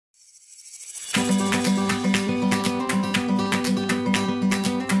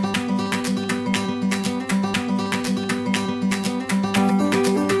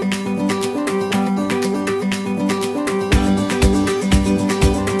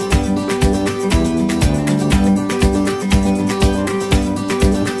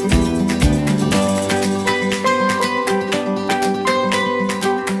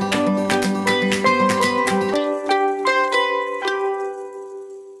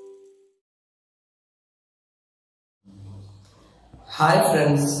Hi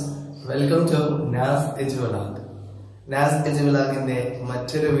friends, welcome to NAS HVlog. NAS HVlogന്റെ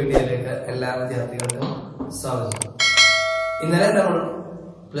മറ്റൊരു വീഡിയോയിലേക്ക് എല്ലാ വിദ്യാർത്ഥികൾക്കും സ്വാഗതം. ഇന്നലെ നമ്മൾ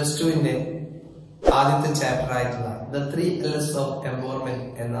പ്ലസ് 2ന്റെ ആദ്യത്തെ ചാപ്റ്റർ ആയിട്ടുള്ള The 3 L's of Empowerment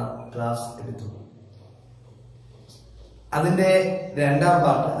എന്ന ക്ലാസ് എടുത്തു. അതിന്റെ രണ്ടാം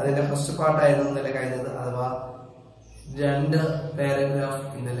പാർട്ട്, അതിന്റെ ഫസ്റ്റ് പാർട്ടായിരുന്നു ഇന്നലെ കഴിഞ്ഞത്, അഥവാ 2 പാരഗ്രാഫ്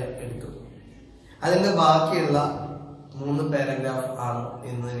ഇന്നലെ എടുത്തു. അതിന്റെ ബാക്കിയുള്ള 3 പാരഗ്രാഫ് ആണ്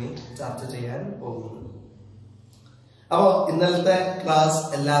ഇന്ന് ചർച്ച ചെയ്യാൻ പോകുന്നത്. അപ്പോൾ ഇന്നലത്തെ ക്ലാസ്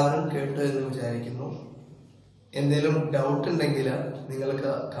എല്ലാവരും കേട്ടു എന്ന് വിചാരിക്കുന്നു. എന്തെങ്കിലും ഡൗട്ട് ഉണ്ടെങ്കിൽ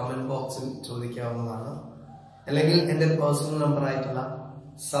നിങ്ങൾക്ക് കമന്റ് ബോക്സിൽ ചോദിക്കാവുന്നതാണ്. അല്ലെങ്കിൽ എന്റെ പേഴ്സണൽ നമ്പർ ആയിട്ടുള്ള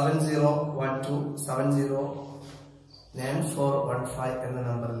 7012709415 എന്ന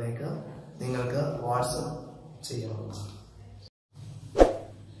നമ്പറിലേക്ക് നിങ്ങൾക്ക് വാട്സപ്പ് ചെയ്യാവുന്നതാണ്.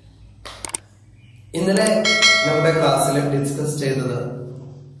 ഇന്നലെ നമ്മുടെ ക്ലാസ്സിൽ ഡിസ്കസ് ചെയ്തത്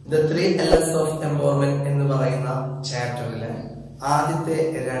The 3 L's of Empowerment എന്ന് പറയുന്ന ചാപ്റ്ററിലെ ആദ്യത്തെ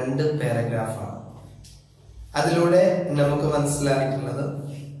 2 പാരഗ്രാഫാണ്. അതിലൂടെ നമുക്ക് മനസ്സിലായിട്ടുള്ളത്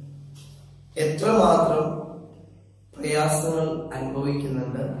എത്രമാത്രം പ്രയാസങ്ങൾ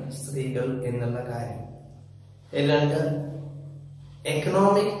അനുഭവിക്കുന്നുണ്ട് സ്ത്രീകൾ എന്നുള്ള കാര്യം. ഏതാണ്ട്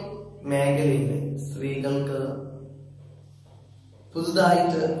എക്കണോമിക് മേഖലയിൽ സ്ത്രീകൾക്ക്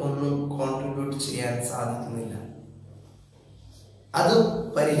പുതുതായിട്ട് ഒന്നും കോൺട്രിബ്യൂട്ട് ചെയ്യാൻ സാധിക്കുന്നില്ല. അത്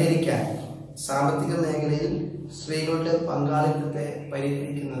പരിഹരിക്കാൻ, സാമ്പത്തിക മേഖലയിൽ സ്ത്രീകളുടെ പങ്കാളിത്തത്തെ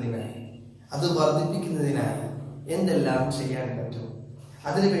പരിഹരിക്കുന്നതിനായി, അത് വർദ്ധിപ്പിക്കുന്നതിനായി എന്തെല്ലാം ചെയ്യാൻ പറ്റും,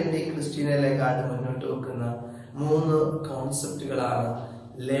 അതിനുവേണ്ടി ക്രിസ്റ്റീന ലെഗാർഡ് മുന്നോട്ട് വെക്കുന്ന 3 കോൺസെപ്റ്റുകളാണ്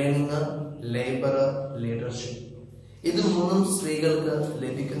ലേണിംഗ്, ലേബർ, ലീഡർഷിപ്പ്. ഇത് 3 സ്ത്രീകൾക്ക്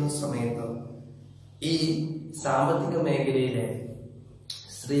ലഭിക്കുന്ന സമയത്ത് ഈ സാമ്പത്തിക മേഖലയിലെ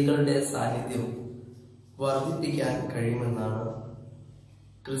സ്ത്രീകളുടെ സാന്നിധ്യം വർദ്ധിപ്പിക്കാൻ കഴിയുമെന്നാണ്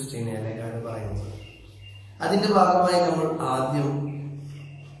ക്രിസ്റ്റീന ലെഗാർഡ് പറയുന്നത്. അതിന്റെ ഭാഗമായി നമ്മൾ ആദ്യം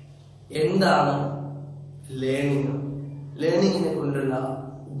എന്താണ് ലേണിംഗ്, ലേണിങ്ങിനെ കൊണ്ടുള്ള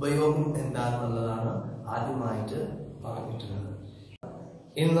ഉപയോഗം എന്താണെന്നുള്ളതാണ് ആദ്യമായിട്ട് പറഞ്ഞിട്ടുള്ളത്.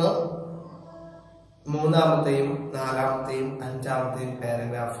 ഇന്ന് 3-ാമത്തെയും 4-ാമത്തെയും 5-ാമത്തെയും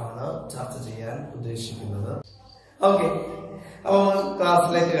പാരഗ്രാഫാണ് ചർച്ച ചെയ്യാൻ ഉദ്ദേശിക്കുന്നത്. ഓക്കെ, അപ്പോൾ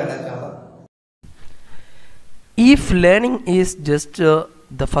ക്ലാസ്സിലേക്ക് കടക്കാം. If learning is just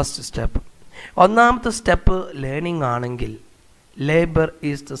the first step, ഒന്നാമത്തെ സ്റ്റെപ്പ് ലേണിംഗ് ആണെങ്കിൽ ലേബർ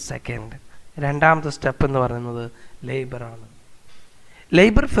ഈസ് ദ സെക്കൻഡ്. രണ്ടാമത്തെ സ്റ്റെപ്പ് എന്ന് പറയുന്നത് ലേബർ ആണ്.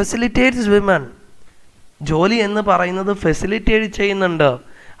 Labour facilitates women. ജോലി എന്ന് പറയുന്നത് ഫെസിലിറ്റേറ്റ് ചെയ്യുന്നുണ്ട്,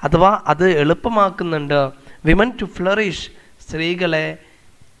 അഥവാ അത് എളുപ്പമാക്കുന്നുണ്ട്. വിമൻ ടു ഫ്ലറിഷ്, സ്ത്രീകളെ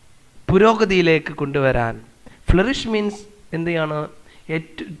പുരോഗതിയിലേക്ക് കൊണ്ടുവരാൻ. ഫ്ലറിഷ് മീൻസ് എന്ത് ചെയ്യാണ്?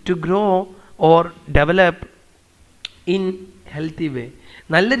 To grow or develop in healthy വേ.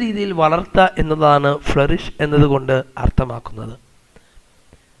 നല്ല രീതിയിൽ വളർത്തുക എന്നതാണ് ഫ്ലറിഷ് എന്നതുകൊണ്ട് അർത്ഥമാക്കുന്നത്.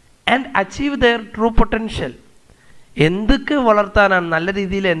 And achieve there true potential. എന്തൊക്കെ വളർത്താനാണ്? നല്ല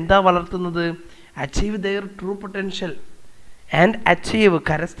രീതിയിൽ എന്താ വളർത്തുന്നത്? Achieve there true potential. And achieve,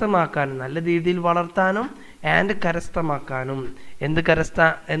 കരസ്ഥമാക്കാൻ, നല്ല രീതിയിൽ വളർത്താനും ആൻഡ് കരസ്ഥമാക്കാനും. എന്ത്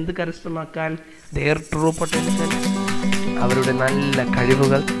കരസ്ഥമാക്കാൻ? ദെയർ ട്രൂ പൊട്ടൻഷ്യൽ, അവരുടെ നല്ല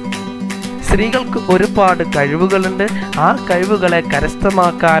കഴിവുകൾ. സ്ത്രീകൾക്ക് ഒരുപാട് കഴിവുകളുണ്ട്. ആ കഴിവുകളെ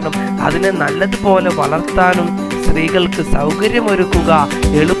കരസ്ഥമാക്കാനും അതിനെ നല്ലതുപോലെ വളർത്താനും സ്ത്രീകൾക്ക് സൗകര്യമൊരുക്കുക,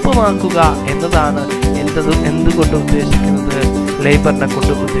 എളുപ്പമാക്കുക എന്നതാണ് എന്തുകൊണ്ട് ഉദ്ദേശിക്കുന്നത്? ലേബറിനെ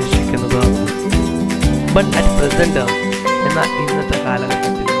കൊണ്ട് ഉദ്ദേശിക്കുന്നത്. ബട്ട് അറ്റ് പ്രസന്റ്, എന്നാൽ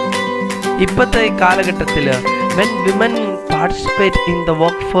ഇപ്പോഴത്തെ കാലഘട്ടത്തിൽ when women participate in the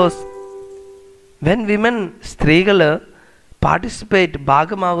workforce, when women, സ്ത്രീകൾ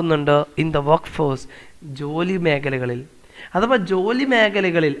ഭാഗമാകുന്നുണ്ട് ഇൻ ദ വർക്ക് ഫോഴ്സ്, ജോലി മേഖലകളിൽ അഥവാ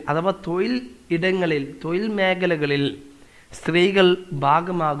തൊഴിൽ മേഖലകളിൽ സ്ത്രീകൾ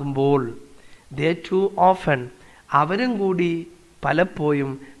ഭാഗമാകുമ്പോൾ ദേ ടു ഓഫൻ, അവരും കൂടി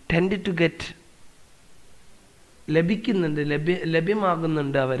പലപ്പോഴും ടെൻഡ് ടു ഗെറ്റ്,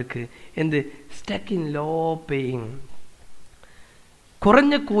 ലഭ്യമാകുന്നുണ്ട് അവർക്ക് എന്ത്? സ്റ്റക്ക് ഇൻ ലോ പേയിങ്,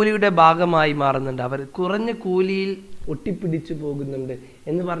 കുറഞ്ഞ കൂലിയുടെ ഭാഗമായി മാറുന്നുണ്ട്. അവർ കുറഞ്ഞ കൂലിയിൽ ഒട്ടിപ്പിടിച്ചു പോകുന്നുണ്ട്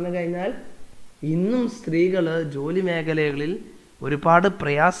എന്ന് പറഞ്ഞു കഴിഞ്ഞാൽ ഇന്നും സ്ത്രീകൾ ജോലി മേഖലകളിൽ ഒരുപാട്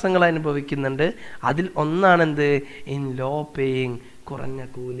പ്രയാസങ്ങൾ അനുഭവിക്കുന്നുണ്ട്. അതിൽ ഒന്നാണെന്ത്? ഇൻ ലോ പേയിങ്, കുറഞ്ഞ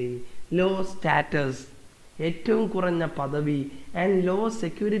കൂലി, ലോ സ്റ്റാറ്റസ്, ഏറ്റവും കുറഞ്ഞ പദവി, ആൻഡ് ലോ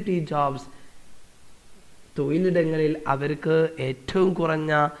സെക്യൂരിറ്റി ജോബ്സ്, തൊഴിലിടങ്ങളിൽ അവർക്ക് ഏറ്റവും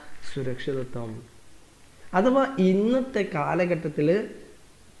കുറഞ്ഞ സുരക്ഷിതത്വം. അഥവാ ഇന്നത്തെ കാലഘട്ടത്തിൽ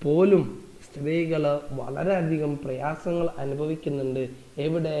പോലും സ്ത്രീകൾ വളരെയധികം പ്രയാസങ്ങൾ അനുഭവിക്കുന്നുണ്ട്.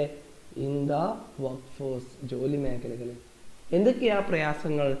 എവിടെ? ഇൻ ദ വർക്ക് ഫോഴ്സ്, ജോലി മേഖലകളിൽ. എന്തൊക്കെയാ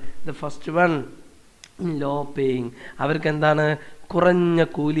പ്രയാസങ്ങൾ? The first one, law paying. അവർക്ക് എന്താണ്? കുറഞ്ഞ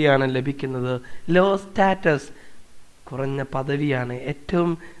കൂലിയാണ് ലഭിക്കുന്നത്. ലോ സ്റ്റാറ്റസ്, കുറഞ്ഞ പദവിയാണ്,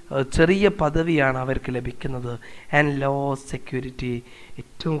 ഏറ്റവും ചെറിയ പദവിയാണ് അവർക്ക് ലഭിക്കുന്നത്. ആൻഡ് ലോ സെക്യൂരിറ്റി,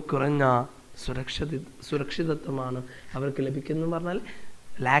 ഏറ്റവും കുറഞ്ഞ സുരക്ഷിതത്വമാണ് അവർക്ക് ലഭിക്കുന്നത്. പറഞ്ഞാൽ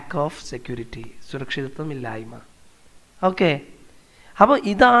ലാക്ക് ഓഫ് സെക്യൂരിറ്റി, സുരക്ഷിതത്വം ഇല്ലായ്മ. ഓക്കെ, അപ്പോൾ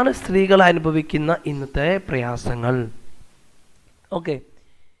ഇതാണ് സ്ത്രീകൾ അനുഭവിക്കുന്ന ഇന്നത്തെ പ്രയാസങ്ങൾ. ഓക്കെ,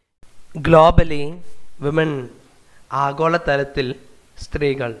 ഗ്ലോബലി വിമൻ, ആഗോളതലത്തിൽ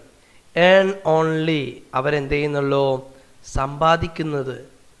സ്ത്രീകൾ ഏൺ ഓൺലി, അവരെന്ത് ചെയ്യുന്നുള്ളൂ? സമ്പാദിക്കുന്നത്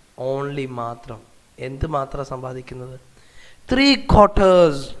ഓൺലി മാത്രം. എന്ത് മാത്രം സമ്പാദിക്കുന്നത്?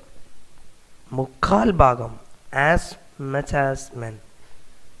 3/4, മുക്കാൽ ഭാഗം, ആസ് മച്ച് ആസ് മെൻ,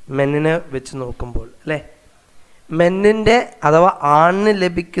 മെന്നിനെ വെച്ച് നോക്കുമ്പോൾ അല്ലേ, മെന്നിൻ്റെ അഥവാ ആണിന്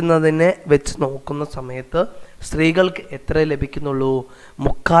ലഭിക്കുന്നതിനെ വെച്ച് നോക്കുന്ന സമയത്ത് സ്ത്രീകൾക്ക് എത്ര ലഭിക്കുന്നുള്ളൂ?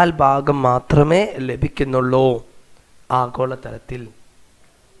 മുക്കാൽ ഭാഗം മാത്രമേ ലഭിക്കുന്നുള്ളൂ ആഗോളതലത്തിൽ.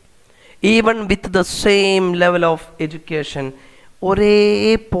 Even with the same level of education,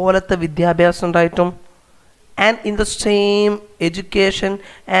 ഒരേപോലത്തെ വിദ്യാഭ്യാസം ഉണ്ടായിട്ടും, and in the same education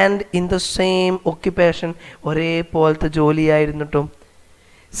and in the same occupation, ഒരേപോലത്തെ ജോലിയായിരുന്നിട്ടും,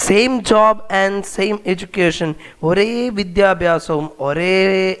 same job and same education, ഒരേ വിദ്യാഭ്യാസവും ഒരേ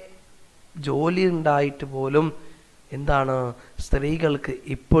ജോലി ഉണ്ടായിട്ട് പോലും എന്താണ്? സ്ത്രീകൾക്ക്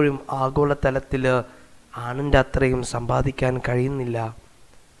ഇപ്പോഴും ആഗോളതലത്തിൽ ആണിൻ്റെ അത്രയും സമ്പാദിക്കാൻ കഴിയുന്നില്ല.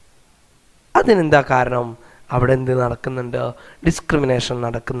 അതിനെന്താ കാരണം? അവിടെ എന്ത് നടക്കുന്നുണ്ട്? ഡിസ്ക്രിമിനേഷൻ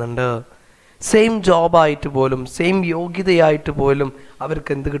നടക്കുന്നുണ്ട്. സെയിം ജോബായിട്ട് പോലും, സെയിം യോഗ്യതയായിട്ട് പോലും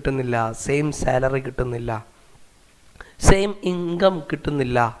അവർക്ക് എന്ത് കിട്ടുന്നില്ല? സെയിം സാലറി കിട്ടുന്നില്ല, സെയിം ഇൻകം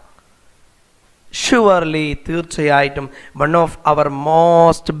കിട്ടുന്നില്ല. ഷുവർലി, തീർച്ചയായിട്ടും, one of our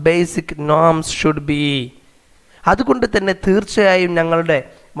most basic norms should be, അതുകൊണ്ട് തന്നെ തീർച്ചയായും ഞങ്ങളുടെ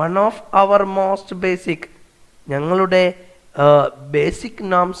one of our most basic, ഞങ്ങളുടെ ബേസിക്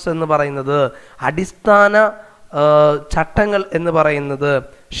നോംസ് എന്ന് പറയുന്നത്, അടിസ്ഥാന ചട്ടങ്ങൾ എന്ന് പറയുന്നത്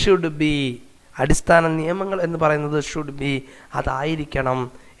ഷുഡ് ബി, അടിസ്ഥാന നിയമങ്ങൾ എന്ന് പറയുന്നത് ഷുഡ് ബി, അതായിരിക്കണം.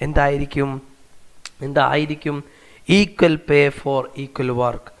 എന്തായിരിക്കും? Equal pay for equal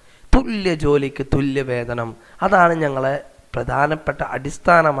work, തുല്യ ജോലിക്ക് തുല്യ വേതനം. അതാണ് ഞങ്ങളെ പ്രധാനപ്പെട്ട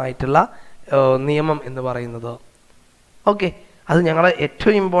അടിസ്ഥാനമായിട്ടുള്ള നിയമം എന്ന് പറയുന്നത്. ഓക്കെ, അത് ഞങ്ങളെ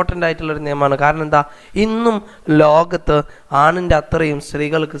ഏറ്റവും ഇമ്പോർട്ടൻ്റ് ആയിട്ടുള്ളൊരു നിയമമാണ്. കാരണം എന്താ? ഇന്നും ലോകത്ത് ആണിൻ്റെ അത്രയും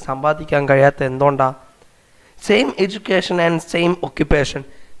സ്ത്രീകൾക്ക് സമ്പാദിക്കാൻ കഴിയാത്ത എന്തുകൊണ്ടാ? Same education and same occupation,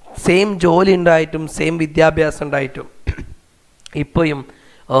 same ജോലി ഉണ്ടായിട്ടും സെയിം വിദ്യാഭ്യാസം ഉണ്ടായിട്ടും ഇപ്പോഴും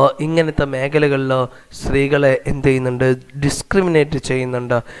ഇങ്ങനത്തെ മേഖലകളിൽ സ്ത്രീകളെ എന്ത് ചെയ്യുന്നുണ്ട്? ഡിസ്ക്രിമിനേറ്റ്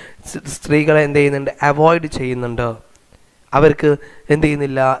ചെയ്യുന്നുണ്ട്. സ്ത്രീകളെ എന്ത് ചെയ്യുന്നുണ്ട്? അവോയ്ഡ് ചെയ്യുന്നുണ്ട്. അവർക്ക് എന്ത്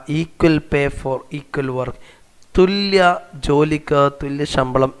ചെയ്യുന്നില്ല? Equal pay for equal work, തുല്യ ജോലിക്ക് തുല്യ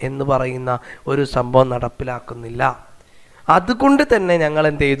ശമ്പളം എന്ന് പറയുന്ന ഒരു സംഭവം നടപ്പിലാക്കുന്നില്ല. അതുകൊണ്ട് തന്നെ ഞങ്ങൾ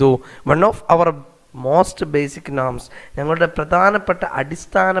എന്ത് ചെയ്തു? One of our most basic norms, ഞങ്ങളുടെ പ്രധാനപ്പെട്ട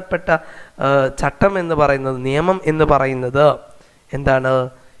അടിസ്ഥാനപ്പെട്ട ചട്ടം എന്ന് പറയുന്നത്, നിയമം എന്ന് പറയുന്നത് എന്താണ്?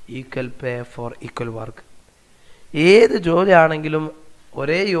 Equal pay for equal work. ഏത് ജോലിയാണെങ്കിലും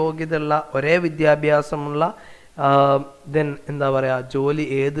ഒരേ യോഗ്യതയുള്ള, ഒരേ വിദ്യാഭ്യാസമുള്ള എന്താ പറയുക, ജോലി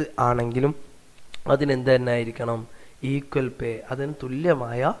ഏത് ആണെങ്കിലും അതിനെന്ത് തന്നെ ആയിരിക്കണം? ഈക്വൽ പേ, അതിന്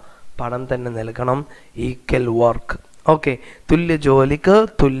തുല്യമായ പണം തന്നെ നൽകണം. ഈക്വൽ വർക്ക്, ഓക്കെ, തുല്യ ജോലിക്ക്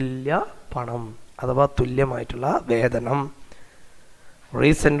തുല്യ പണം അഥവാ തുല്യമായിട്ടുള്ള വേതനം.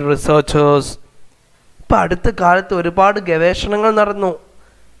 റീസെൻറ്റ് റിസർച്ചേഴ്സ്, ഇപ്പം അടുത്ത കാലത്ത് ഒരുപാട് ഗവേഷണങ്ങൾ നടന്നു.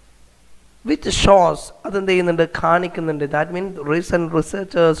 വിച്ച് ഷോസ്, അതെന്ത് ചെയ്യുന്നുണ്ട്? കാണിക്കുന്നുണ്ട്. That means recent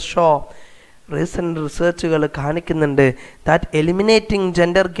researchers show, recent റിസർച്ചുകൾ കാണിക്കുന്നുണ്ട് that eliminating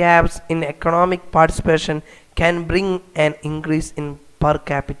gender gaps in economic participation can bring an increase in per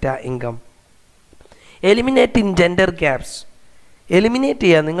capita income. Eliminating gender gaps, eliminate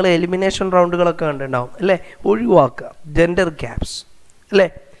ചെയ്യുക. നിങ്ങൾ എലിമിനേഷൻ റൗണ്ടുകളൊക്കെ കണ്ടിട്ടുണ്ടാവും അല്ലേ? ഒഴിവാക്കുക ജെൻഡർ ഗ്യാപ്സ് അല്ലേ?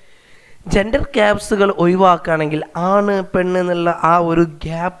 ജെൻഡർ ഗ്യാപ്സുകൾ ഒഴിവാക്കുകയാണെങ്കിൽ, ആണ് പെണ്ണ് എന്നുള്ള ആ ഒരു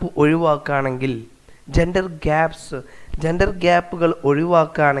ഗ്യാപ്പ് ഒഴിവാക്കുകയാണെങ്കിൽ, ജെൻഡർ ഗ്യാപ്പുകൾ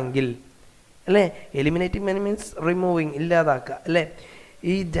ഒഴിവാക്കുകയാണെങ്കിൽ അല്ലേ? എലിമിനേറ്റിംഗ് മീൻസ് റിമൂവിങ്, ഇല്ലാതാക്കുക അല്ലേ?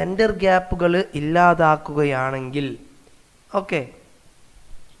 ഈ ജെൻഡർ ഗ്യാപ്പുകൾ ഇല്ലാതാക്കുകയാണെങ്കിൽ ഓക്കെ,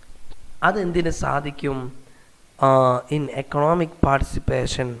 അതെന്തിന് സാധിക്കും? In economic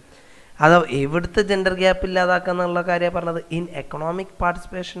participation. അതോ എവിടുത്തെ ജെൻഡർ ഗ്യാപ്പ് ഇല്ലാതാക്കുക എന്നുള്ള കാര്യമാണ് പറഞ്ഞത്. ഇൻ എക്കണോമിക്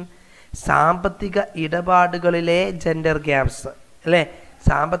പാർട്ടിസിപ്പേഷൻ, സാമ്പത്തിക ഇടപാടുകളിലെ ജെൻഡർ ഗ്യാപ്സ് അല്ലേ?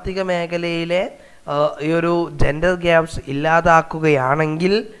 സാമ്പത്തിക മേഖലയിലെ ഈ ഒരു ജെൻഡർ ഗ്യാപ്സ്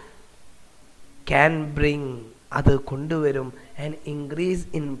ഇല്ലാതാക്കുകയാണെങ്കിൽ ക്യാൻ ബ്രിങ്, അത് കൊണ്ടുവരും an increase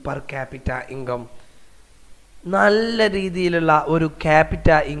in per capita income, നല്ല രീതിയിലുള്ള ഒരു ക്യാപിറ്റ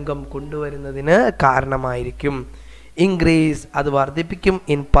ഇൻകം കൊണ്ടുവരുന്നതിന് കാരണമായിരിക്കും. ഇൻക്രീസ് അത് വർദ്ധിപ്പിക്കും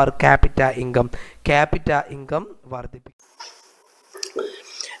ഇൻ പെർ ക്യാപിറ്റ ഇൻകം വർദ്ധിപ്പിക്കും.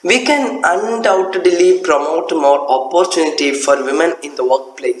 We can undoubtedly promote more opportunity for women in the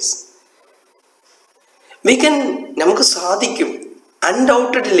workplace. നമുക്ക് സാധിക്കും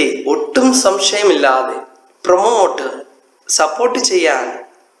അൺഡൗട്ടഡ്ലി ഒട്ടും സംശയമില്ലാതെ പ്രൊമോട്ട് സപ്പോർട്ട് ചെയ്യാൻ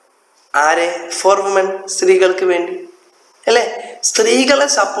ആരെ? ഫോർ വുമൻ, സ്ത്രീകൾക്ക് വേണ്ടി അല്ലേ? സ്ത്രീകളെ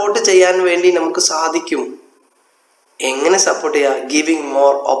സപ്പോർട്ട് ചെയ്യാൻ വേണ്ടി നമുക്ക് സാധിക്കും. എങ്ങനെ സപ്പോർട്ട് ചെയ്യുക? ഗിവിങ്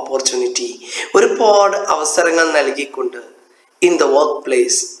മോർ ഓപ്പർച്യൂണിറ്റി, ഒരുപാട് അവസരങ്ങൾ നൽകിക്കൊണ്ട് ഇൻ ദ വർക്ക്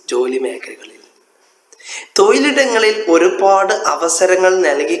പ്ലേസ്, ജോലി മേഖലകളിൽ, തൊഴിലിടങ്ങളിൽ ഒരുപാട് അവസരങ്ങൾ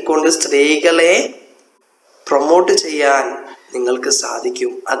നൽകിക്കൊണ്ട് സ്ത്രീകളെ പ്രൊമോട്ട് ചെയ്യാൻ നിങ്ങൾക്ക്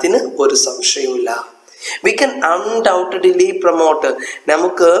സാധിക്കും. അതിന് ഒരു സംശയവുമില്ല. വി കൻ അൺഡൗട്ടഡ്ലി പ്രൊമോട്ട്,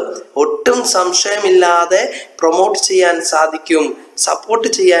 നമുക്ക് ഒട്ടും സംശയമില്ലാതെ പ്രൊമോട്ട് ചെയ്യാൻ സാധിക്കും, സപ്പോർട്ട്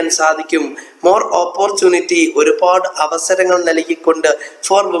ചെയ്യാൻ സാധിക്കും. മോർ ഓപ്പർച്യൂണിറ്റി, ഒരുപാട് അവസരങ്ങൾ നൽകിക്കൊണ്ട്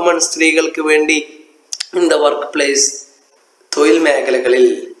ഫോർ വുമൺ, സ്ത്രീകൾക്ക് വേണ്ടി ഇൻ ദ വർക്ക് പ്ലേസ്, തൊഴിൽ മേഖലകളിൽ.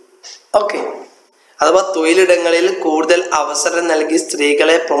 ഓക്കെ, അഥവാ തൊഴിലിടങ്ങളിൽ കൂടുതൽ അവസരം നൽകി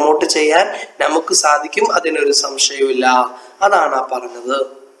സ്ത്രീകളെ പ്രൊമോട്ട് ചെയ്യാൻ നമുക്ക് സാധിക്കും. അതിനൊരു സംശയവുമില്ല. അതാണ് ആ പറഞ്ഞത്.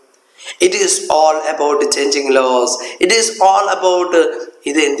 It is all about changing loss. It is all about,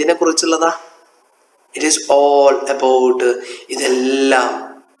 ഇത് എന്തിനെ കുറിച്ചുള്ളതാ? ഇറ്റ് ഈസ് ഓൾ അബൌട്ട്, ഇതെല്ലാം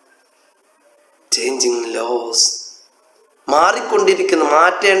ചേഞ്ചിങ് ലോസ്, മാറിക്കൊണ്ടിരിക്കുന്ന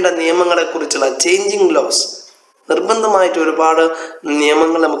മാറ്റേണ്ട നിയമങ്ങളെ കുറിച്ചുള്ള ചേഞ്ചിങ് ലോസ്. നിർബന്ധമായിട്ട് ഒരുപാട്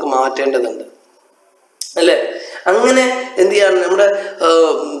നിയമങ്ങൾ നമുക്ക് മാറ്റേണ്ടതുണ്ട് അല്ലേ? അങ്ങനെ എന്ത് ചെയ്യാണ്? നമ്മുടെ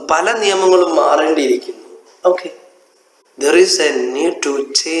പല നിയമങ്ങളും മാറേണ്ടിയിരിക്കുന്നു. Okay, there is a need to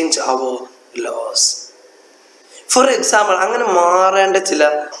change our laws. For example, അങ്ങനെ മാറേണ്ട ചില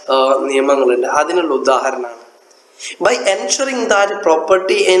നിയമങ്ങളുണ്ട്. അതിനുള്ള ഉദാഹരണമാണ് by എൻഷറിങ് that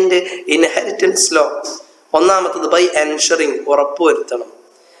property and inheritance law. ഒന്നാമത്തത് ബൈ എൻഷറിങ്, ഉറപ്പുവരുത്തണം,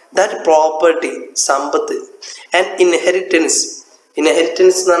 that property, Sampath, and inheritance എന്ന്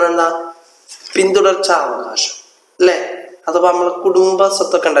പറഞ്ഞാൽ എന്താ? പിന്തുടർച്ചാ അവകാശം അല്ലേ? അഥവാ നമ്മളെ കുടുംബ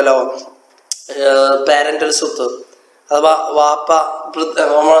സ്വത്തൊക്കെ ഉണ്ടല്ലോ, പാരന്റൽ സ്വത്ത്, അഥവാ വാപ്പ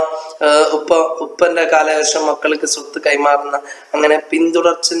ഉപ്പന്റെ കാലശേഷം മക്കൾക്ക് സ്വത്ത് കൈമാറുന്ന, അങ്ങനെ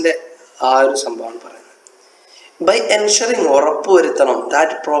പിന്തുടർച്ചന്റെ ആ ഒരു സംഭവമാണ് പറയുന്നത്. ബൈ എൻഷറിങ്, ഉറപ്പുവരുത്തണം,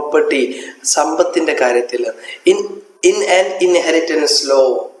 ദാറ്റ് പ്രോപ്പർട്ടി, സമ്പത്തിന്റെ കാര്യത്തിൽ, in and inheritance law.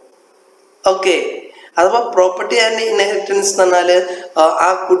 Okay, അഥവാ പ്രോപ്പർട്ടി ആൻഡ് ഇൻഹെറിറ്റൻസ് എന്ന് പറഞ്ഞാല് ആ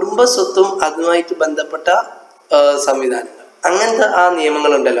കുടുംബ സ്വത്തും അതുമായിട്ട് ബന്ധപ്പെട്ട സംവിധാനങ്ങൾ, അങ്ങനത്തെ ആ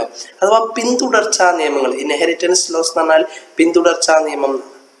നിയമങ്ങളുണ്ടല്ലോ. അഥവാ പിന്തുടർച്ചാ നിയമങ്ങൾ, ഇൻഹെറിറ്റൻസ് ലോസ് എന്ന് പറഞ്ഞാൽ പിന്തുടർച്ചാ നിയമം.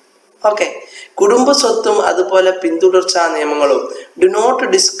 ഓക്കെ, കുടുംബ സ്വത്തും അതുപോലെ പിന്തുടർച്ചാ നിയമങ്ങളും. Do not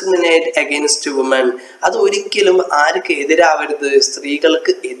discriminate against woman, അത് ഒരിക്കലും ആർക്ക് എതിരാവരുത്?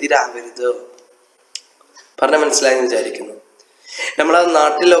 സ്ത്രീകൾക്ക് എതിരാവരുത്. പറഞ്ഞ മനസ്സിലായെന്ന് വിചാരിക്കുന്നു. നമ്മളെ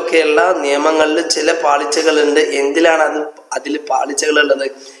നാട്ടിലൊക്കെയുള്ള നിയമങ്ങളിൽ ചില പാളിച്ചകളുണ്ട്. എന്തിലാണ് അതിൽ പാളിച്ചകളുള്ളത്?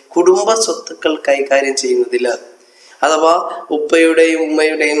 കുടുംബ സ്വത്തുക്കൾ കൈകാര്യം ചെയ്യുന്നതില്. അഥവാ ഉപ്പയുടെയും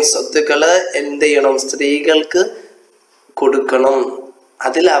ഉമ്മയുടെയും സ്വത്തുക്കള് എന്ത് ചെയ്യണം? സ്ത്രീകൾക്ക് കൊടുക്കണം.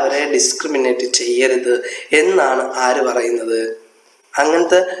 അതിൽ അവരെ ഡിസ്ക്രിമിനേറ്റ് ചെയ്യരുത് എന്നാണ് ആര് പറയുന്നത്?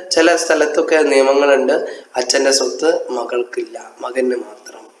 അങ്ങനത്തെ ചില സ്ഥലത്തൊക്കെ നിയമങ്ങളുണ്ട്. അച്ഛൻ്റെ സ്വത്ത് മകൾക്കില്ല, മകന്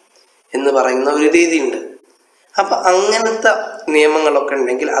മാത്രം എന്ന് പറയുന്ന ഒരു രീതിയുണ്ട്. അപ്പൊ അങ്ങനത്തെ നിയമങ്ങളൊക്കെ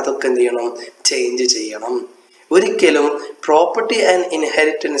ഉണ്ടെങ്കിൽ അതൊക്കെ എന്ത് ചെയ്യണം? ചേഞ്ച് ചെയ്യണം. ഒരിക്കലും പ്രോപ്പർട്ടി ആൻഡ്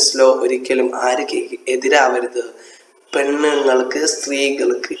ഇൻഹെറിറ്റൻസ് ലോ ഒരിക്കലും ആർക്ക് എതിരാവരുത്? പെണ്ണുങ്ങൾക്ക്,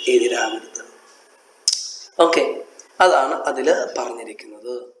 സ്ത്രീകൾക്ക് എതിരാവരുത്. ഓക്കെ, അതാണ് അതില്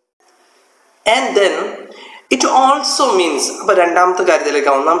പറഞ്ഞിരിക്കുന്നത്. And then it also means, അപ്പൊ രണ്ടാമത്തെ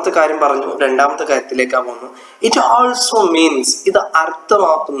കാര്യത്തിലേക്കാണ്. ഒന്നാമത്തെ കാര്യം പറഞ്ഞു, രണ്ടാമത്തെ കാര്യത്തിലേക്കാണ് വന്നു. ഇറ്റ് ഓൾസോ മീൻസ്, ഇത്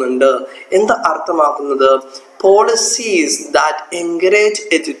അർത്ഥമാക്കുന്നുണ്ട്. എന്താ അർത്ഥമാക്കുന്നത്? Policies that encourage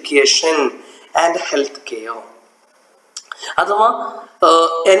education and health care. അഥവാ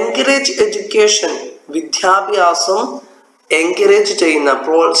എൻകറേജ് എഡ്യൂക്കേഷൻ, വിദ്യാഭ്യാസം എൻകറേജ് ചെയ്യുന്ന,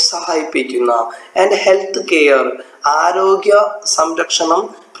 പ്രോത്സാഹിപ്പിക്കുന്ന, ആൻഡ് ഹെൽത്ത് കെയർ, ആരോഗ്യ സംരക്ഷണം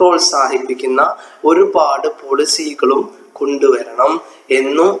പ്രോത്സാഹിപ്പിക്കുന്ന ഒരുപാട് പോളിസികളും കൊണ്ടുവരണം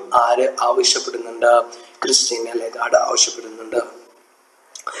എന്നും ആര് ആവശ്യപ്പെടുന്നുണ്ട്? ക്രിസ്റ്റീന ലെഗാർഡ് ആവശ്യപ്പെടുന്നുണ്ട്.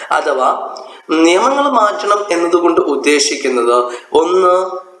 അഥവാ നിയമങ്ങൾ മാറ്റണം എന്നതുകൊണ്ട് ഉദ്ദേശിക്കുന്നത്, ഒന്ന്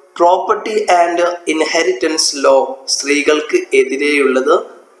പ്രോപ്പർട്ടി ആൻഡ് ഇൻഹെറിറ്റൻസ് ലോ, സ്ത്രീകൾക്ക് എതിരെയുള്ളത്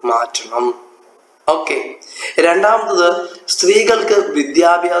മാറ്റണം. ഓക്കെ, രണ്ടാമത്തത് സ്ത്രീകൾക്ക്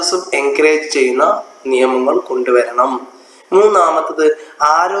വിദ്യാഭ്യാസം എൻകറേജ് ചെയ്യുന്ന നിയമങ്ങൾ കൊണ്ടുവരണം. മൂന്നാമത്തത്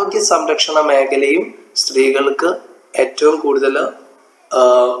ആരോഗ്യ സംരക്ഷണ മേഖലയും സ്ത്രീകൾക്ക് ഏറ്റവും കൂടുതൽ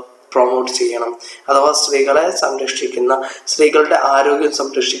പ്രൊമോട്ട് ചെയ്യണം. അഥവാ സ്ത്രീകളെ സംരക്ഷിക്കുന്ന, സ്ത്രീകളുടെ ആരോഗ്യം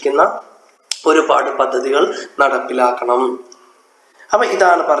സംരക്ഷിക്കുന്ന ഒരുപാട് പദ്ധതികൾ നടപ്പിലാക്കണം. അപ്പൊ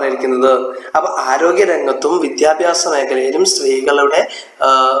ഇതാണ് പറഞ്ഞിരിക്കുന്നത്. അപ്പൊ ആരോഗ്യ രംഗത്തും വിദ്യാഭ്യാസ മേഖലയിലും സ്ത്രീകളുടെ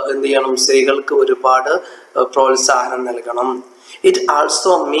എന്ത് ചെയ്യണം, സ്ത്രീകൾക്ക് ഒരുപാട് പ്രോത്സാഹനം നൽകണം. It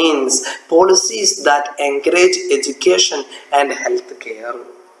also means policies that encourage education and health care.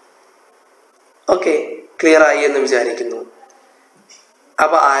 Okay, clear ആയി എന്ന് വിചാരിക്കുന്നു.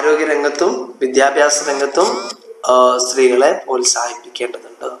 അപ്പൊ ആരോഗ്യ രംഗത്തും വിദ്യാഭ്യാസ രംഗത്തും സ്ത്രീകളെ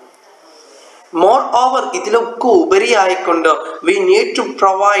പ്രോത്സാഹിപ്പിക്കേണ്ടതുണ്ട്. മോർ ഓവർ, ഇതിലൊക്കെ ഉപരിയായിക്കൊണ്ട് വി നീഡ് ടു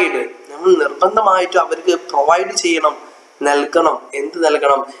പ്രൊവൈഡ്, നമ്മൾ നിർബന്ധമായിട്ട് അവർക്ക് പ്രൊവൈഡ് ചെയ്യണം, നൽകണം. എന്ത്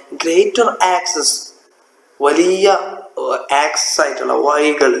നൽകണം? ഗ്രേറ്റർ ആക്സസ്, വലിയ ആക്സസ് ആയിട്ടുള്ള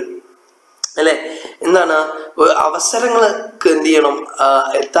വഴികൾ അല്ലെ, എന്താണ്, അവസരങ്ങൾക്ക് എന്ത് ചെയ്യണം,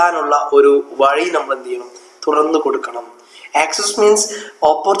 എത്താനുള്ള ഒരു വഴി നമ്മൾ എന്ത് ചെയ്യണം, തുറന്നു കൊടുക്കണം. Access means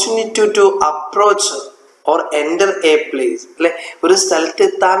opportunity to approach or enter A place അല്ലെ, ഒരു സ്ഥലത്ത്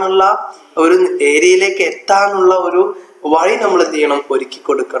എത്താനുള്ള, ഒരു ഏരിയയിലേക്ക് എത്താനുള്ള ഒരു വഴി നമ്മൾ എന്ത് ചെയ്യണം, ഒരുക്കി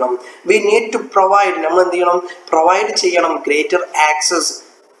കൊടുക്കണം. വി നീഡ് ടു പ്രൊവൈഡ്, നമ്മൾ എന്ത് ചെയ്യണം, പ്രൊവൈഡ് ചെയ്യണം ഗ്രേറ്റർ ആക്സസ്,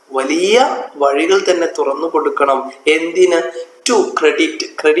 വലിയ വഴികൾ തന്നെ തുറന്നു കൊടുക്കണം. എന്തിന്? ടു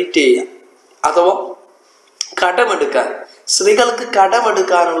ക്രെഡിറ്റ് ചെയ്യാൻ, അഥവാ കടമെടുക്കാൻ, സ്ത്രീകൾക്ക്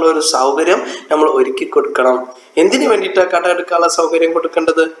കടമെടുക്കാനുള്ള ഒരു സൗകര്യം നമ്മൾ ഒരുക്കി കൊടുക്കണം. എന്തിനു വേണ്ടിയിട്ടാണ് കടമെടുക്കാനുള്ള സൗകര്യം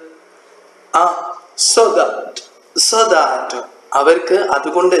കൊടുക്കേണ്ടത്? so that അവർക്ക്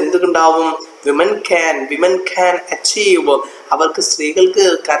അതുകൊണ്ട് എന്തുണ്ടാവും? വിമൻ ക്യാൻ അച്ചീവ്, അവർക്ക് സ്ത്രീകൾക്ക്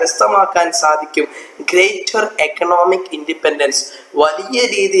കരസ്ഥമാക്കാൻ സാധിക്കും ഗ്രേറ്റർ എക്കണോമിക് ഇൻഡിപെൻഡൻസ്, വലിയ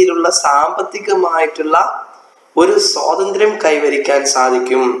രീതിയിലുള്ള സാമ്പത്തികമായിട്ടുള്ള ഒരു സ്വാതന്ത്ര്യം കൈവരിക്കാൻ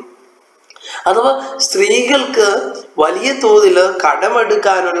സാധിക്കും. അഥവാ സ്ത്രീകൾക്ക് വലിയ തോതിൽ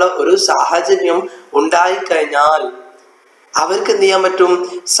കടമെടുക്കാനുള്ള ഒരു സാഹചര്യം ഉണ്ടായിക്കഴിഞ്ഞാൽ അവർക്ക് എന്ത് ചെയ്യാൻ പറ്റും?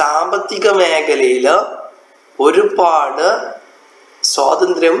 സാമ്പത്തിക മേഖലയിൽ ഒരുപാട്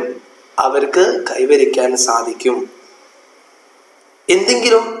സ്വാതന്ത്ര്യം അവർക്ക് കൈവരിക്കാൻ സാധിക്കും.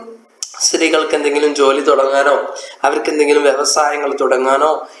 എന്തെങ്കിലും സ്ത്രീകൾക്ക് എന്തെങ്കിലും ജോലി തുടങ്ങാനോ, അവർക്ക് എന്തെങ്കിലും വ്യവസായങ്ങൾ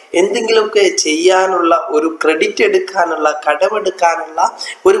തുടങ്ങാനോ, എന്തെങ്കിലുമൊക്കെ ചെയ്യാനുള്ള ഒരു ക്രെഡിറ്റ് എടുക്കാനുള്ള, കടമെടുക്കാനുള്ള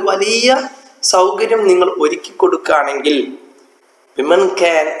ഒരു വലിയ സൗകര്യം നിങ്ങൾ ഒരുക്കി കൊടുക്കുകയാണെങ്കിൽ വിമൻ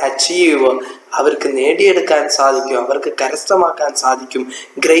ക്യാൻ അച്ചീവ്, അവർക്ക് നേടിയെടുക്കാൻ സാധിക്കും, അവർക്ക് കരസ്ഥമാക്കാൻ സാധിക്കും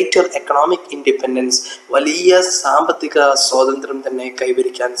ഗ്രേറ്റർ എക്കണോമിക് ഇൻഡിപെൻഡൻസ്, വലിയ സാമ്പത്തിക സ്വാതന്ത്ര്യം തന്നെ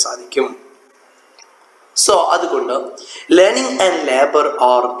കൈവരിക്കാൻ സാധിക്കും. സോ അതുകൊണ്ട് learning and labour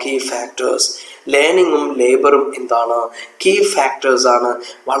R key factors. ലേണിങ്ങും ലേബറും എന്താണ്? കീ ഫാക്ടേഴ്സ് ആണ്,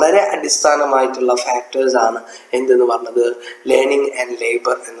 വളരെ അടിസ്ഥാനമായിട്ടുള്ള ഫാക്ടേഴ്സ് ആണ്. എന്തെന്ന് പറഞ്ഞത്? ലേണിംഗ് ആൻഡ്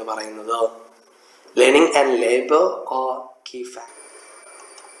ലേബർ എന്ന് പറയുന്നത്. Learning and labour R key factors.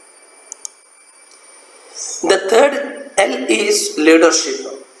 The third L is leadership.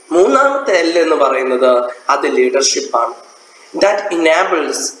 മൂന്നാമത്തെ L എന്ന് പറയുന്നത് അത് ലീഡർഷിപ്പ് ആണ്. That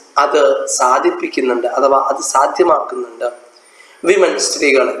enables, അത് സാധിപ്പിക്കുന്നുണ്ട്, അഥവാ അത് സാധ്യമാക്കുന്നുണ്ട് വിമൻ,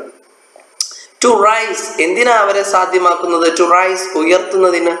 സ്ത്രീകൾ. ടു റൈസ്, എന്തിനാ അവരെ സാധ്യമാക്കുന്നത്? To rice,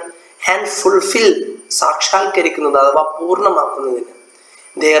 ഉയർത്തുന്നതിന്. ആൻഡ് ഫുൾഫിൽ, സാക്ഷാത്കരിക്കുന്നത് അഥവാ പൂർണ്ണമാക്കുന്നതിന്.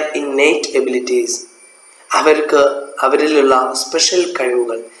 their innate abilities, അവരിലുള്ള സ്പെഷ്യൽ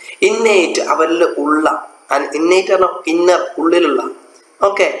കഴിവുകൾ. ഇന്നേറ്റ്, അവരിൽ ഉള്ള, ഇന്നേറ്റ് ഇന്നർ, ഉള്ളിലുള്ള.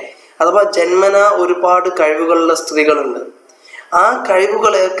 ഓക്കെ, അഥവാ ജന്മന ഒരുപാട് കഴിവുകളുള്ള സ്ത്രീകളുണ്ട്. ആ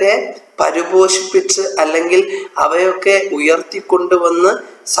കഴിവുകളെയൊക്കെ പരിപോഷിപ്പിച്ച് അല്ലെങ്കിൽ അവയൊക്കെ ഉയർത്തിക്കൊണ്ടുവന്ന്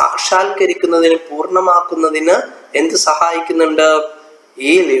സാക്ഷാത്കരിക്കുന്നതിന്, പൂർണ്ണമാക്കുന്നതിന് എന്ത് സഹായിക്കുന്നുണ്ട്?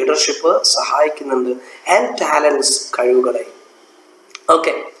 ഈ ലീഡർഷിപ്പ് സഹായിക്കുന്നുണ്ട്. ആൻഡ് ടാലൻസ്, കഴിവുകളെ.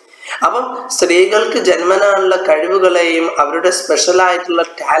 ഓക്കെ, അപ്പം സ്ത്രീകൾക്ക് ജന്മനായുള്ള കഴിവുകളെയും അവരുടെ സ്പെഷ്യലായിട്ടുള്ള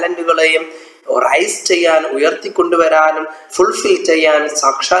ടാലന്റുകളെയും റൈസ് ചെയ്യാൻ, ഉയർത്തിക്കൊണ്ടുവരാനും ഫുൾഫിൽ ചെയ്യാൻ,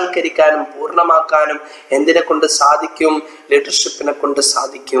 സാക്ഷാത്കരിക്കാനും പൂർണ്ണമാക്കാനും എന്തിനെ കൊണ്ട് സാധിക്കും? ലീഡർഷിപ്പിനെ കൊണ്ട്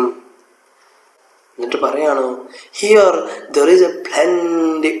സാധിക്കും. എന്നിട്ട് പറയാണ്, here there is A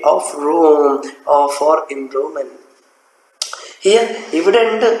plenty of room for improvement. Here, ഇവിടെ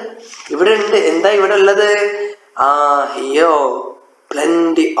ഉണ്ട്. എന്താ ഇവിടെ ഉള്ളത്? ഹിയർ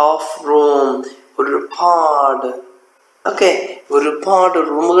പ്ലെന്റി ഓഫ് റൂം, ഒരുപാട്. ഓക്കെ, ഒരുപാട്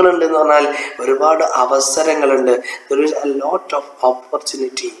റൂമുകളുണ്ട് എന്ന് പറഞ്ഞാൽ ഒരുപാട് അവസരങ്ങളുണ്ട്. there is a lot of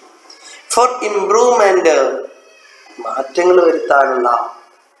opportunity for improvement, മാറ്റങ്ങൾ വരുത്താനുള്ള,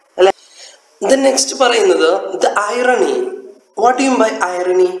 അല്ലെ? നെക്സ്റ്റ് പറയുന്നത് the irony. what do you mean by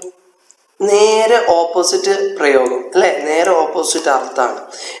irony? നേരെ ഓപ്പോസിറ്റ് പ്രയോഗം, അല്ലെ? നേരെ ഓപ്പോസിറ്റ് അർത്ഥമാണ്.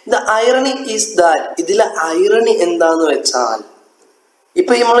 the irony is that, ഇതിലെ ഐറണി എന്താന്ന് വെച്ചാൽ,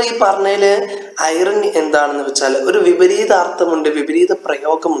 ഇപ്പൊ നമ്മൾ ഈ പറഞ്ഞതില് ഐറണി എന്താണെന്ന് വെച്ചാൽ ഒരു വിപരീത അർത്ഥമുണ്ട്, വിപരീത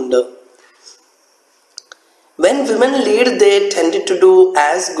പ്രയോഗമുണ്ട്. When women lead, they tend to do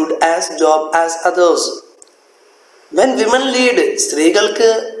as good as job as others. When women lead, സ്ത്രീകൾക്ക്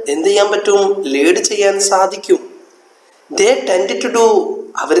എന്ത് ചെയ്യാൻ പറ്റും? ലീഡ് ചെയ്യാൻ സാധിക്കും. They tend to do,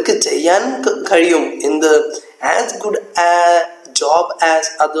 അവർക്ക് ചെയ്യാൻ കഴിയും എന്ത്? As good job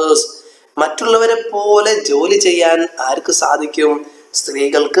as others, മറ്റുള്ളവരെ പോലെ ജോലി ചെയ്യാൻ ആർക്ക് സാധിക്കും?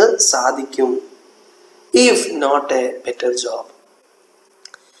 സ്ത്രീകൾക്ക് സാധിക്കും. If not A better job,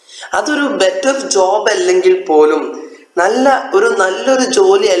 അതൊരു ബെറ്റർ ജോബ് അല്ലെങ്കിൽ പോലും, നല്ലൊരു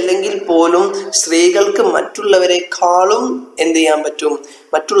ജോലി അല്ലെങ്കിൽ പോലും സ്ത്രീകൾക്ക് മറ്റുള്ളവരെക്കാളും എന്ത് ചെയ്യാൻ പറ്റും?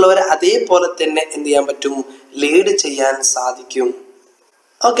 മറ്റുള്ളവരെ അതേപോലെ തന്നെ എന്ത് ചെയ്യാൻ പറ്റും? ലീഡ് ചെയ്യാൻ സാധിക്കും.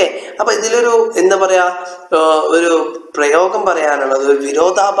 ഓക്കെ, അപ്പൊ ഇതിലൊരു എന്താ പറയാ, ഒരു പ്രയോഗം പറയാനുള്ളത്, ഒരു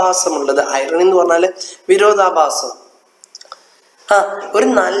വിരോധാഭാസമുള്ളത്. ഐറണി എന്ന് പറഞ്ഞാല് വിരോധാഭാസം. ഒരു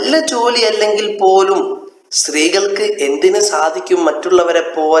നല്ല ജോലി അല്ലെങ്കിൽ പോലും സ്ത്രീകൾക്ക് എന്തിന് സാധിക്കും? മറ്റുള്ളവരെ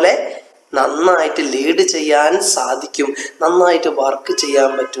പോലെ നന്നായിട്ട് ലീഡ് ചെയ്യാൻ സാധിക്കും, നന്നായിട്ട് വർക്ക് ചെയ്യാൻ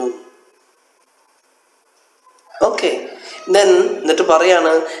പറ്റും. ഓക്കെ, എന്നിട്ട്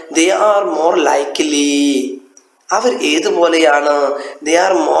പറയാണ് they are more likely, our ഏതുപോലെയാണ്? They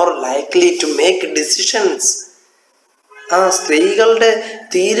are more likely to make decisions. സ്ത്രീകളുടെ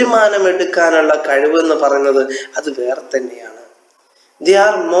തീരുമാനമെടുക്കാനുള്ള കഴിവ് എന്ന് പറയുന്നത് അത് വേറെ തന്നെയാണ്. They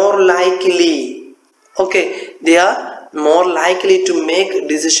are more likely, okay, they are more likely to make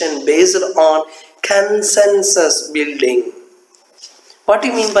decision based on consensus building. What do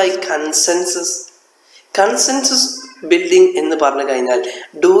you mean by consensus? Consensus building എന്ന് പറഞ്ഞു കഴിഞ്ഞാൽ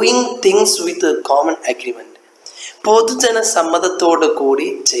doing things with a common agreement, പൊതുജന സമ്മതത്തോടു കൂടി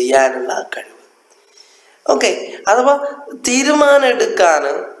ചെയ്യാനുള്ള കഴിവ്. ഓക്കെ, അഥവാ തീരുമാനം എടുക്കാൻ,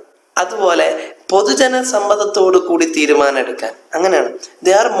 അതുപോലെ പൊതുജന സമ്മതത്തോടു കൂടി തീരുമാനം എടുക്കാൻ, അങ്ങനെയാണ്.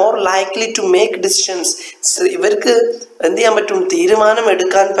 They are more likely to make decisions, ഇവർക്ക് എന്ത് ചെയ്യാൻ പറ്റും? തീരുമാനം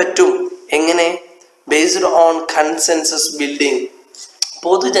എടുക്കാൻ പറ്റും. എങ്ങനെ? ബേസ്ഡ് ഓൺ കൺസെൻസസ് ബിൽഡിംഗ്,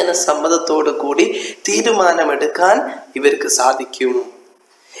 പൊതുജന സമ്മതത്തോടു കൂടി തീരുമാനമെടുക്കാൻ ഇവർക്ക് സാധിക്കും.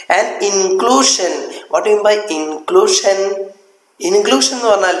 And inclusion, what mean by inclusion? Inclusion എന്ന്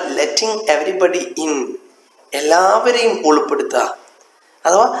പറഞ്ഞാൽ ലെറ്റിംഗ് എവരിബഡി ഇൻ, എല്ലാവരെയും ഉൾപ്പെടുത്തുക.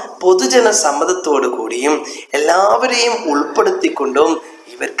 അഥവാ പൊതുജന സമ്മതത്തോടു കൂടിയും എല്ലാവരെയും ഉൾപ്പെടുത്തിക്കൊണ്ടും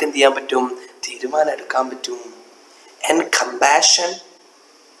ഇവർക്ക് എന്ത് ചെയ്യാൻ പറ്റും? തീരുമാനം എടുക്കാൻ പറ്റും. ആൻഡ് കമ്പാഷൻ,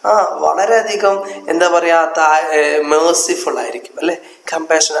 വളരെയധികം എന്താ പറയാ, മേഴ്സിഫുൾ ആയിരിക്കും അല്ലെ?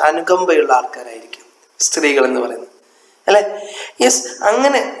 കമ്പാഷൻ, അനുകമ്പയുള്ള ആൾക്കാരായിരിക്കും സ്ത്രീകൾ എന്ന് പറയുന്നത് അല്ലെ? യെസ്,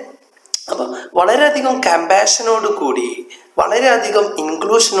 അങ്ങനെ. അപ്പൊ വളരെയധികം കമ്പാഷനോട് കൂടി, വളരെയധികം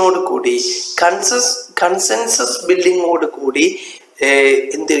ഇൻക്ലൂഷനോട് കൂടി, കൺസെൻസസ് ബിൽഡിങ്ങോട് കൂടി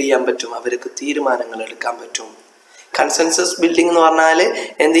എന്ത് ചെയ്യാൻ പറ്റും? അവർക്ക് തീരുമാനങ്ങൾ എടുക്കാൻ പറ്റും. കൺസെൻസസ് ബിൽഡിംഗ് എന്ന് പറഞ്ഞാൽ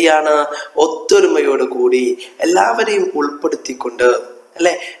എന്ത് ചെയ്യാണ്? ഒത്തൊരുമയോട് കൂടി എല്ലാവരെയും ഉൾപ്പെടുത്തിക്കൊണ്ട്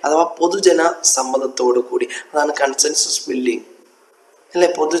അല്ലെ, അഥവാ പൊതുജന സമ്മതത്തോടു കൂടി, അതാണ് കൺസെൻസസ് ബിൽഡിംഗ് അല്ലെ,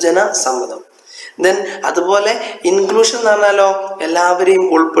 പൊതുജന സമ്മതം. ദെൻ അതുപോലെ ഇൻക്ലൂഷൻ എന്ന് പറഞ്ഞാലോ എല്ലാവരെയും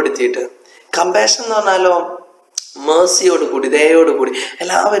ഉൾപ്പെടുത്തിയിട്ട്, കമ്പാഷൻ എന്ന് പറഞ്ഞാലോ മേഴ്സിയോട് കൂടി, ദയോട് കൂടി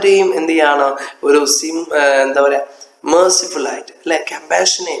എല്ലാവരെയും എന്ത് ചെയ്യാണ്? ഒരു എന്താ പറയാ, മേഴ്സിഫുൾ ആയിട്ട് അല്ലെ,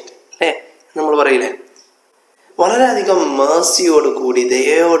 കമ്പാഷനേറ്റ് അല്ലെ നമ്മൾ പറയില്ലേ, വളരെയധികം മേഴ്സിയോട് കൂടി,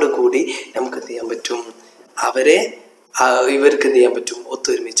 ദയോട് കൂടി നമുക്ക് എന്ത് ചെയ്യാൻ പറ്റും? ഇവർക്ക് എന്ത് ചെയ്യാൻ പറ്റും?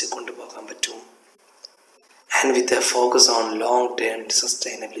 ഒത്തൊരുമിച്ച് കൊണ്ടുപോകാൻ പറ്റും. And with a focus on long term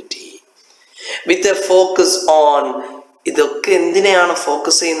sustainability, with a focus on, ഇതൊക്കെ എന്തിനെയാണ്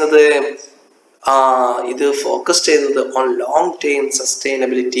ഫോക്കസ് ചെയ്യുന്നത്? ഇത് ഫോക്കസ് ചെയ്യുന്നത് ഓൺ ലോങ് ടേം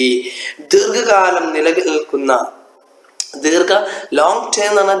സസ്റ്റൈനബിലിറ്റി, ദീർഘകാലം നിലനിൽക്കുന്ന, ലോങ് ടേം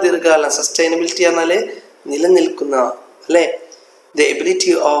എന്ന് പറഞ്ഞാൽ ദീർഘകാലം, സസ്റ്റൈനബിലിറ്റി പറഞ്ഞാല് നിലനിൽക്കുന്ന അല്ലെ, the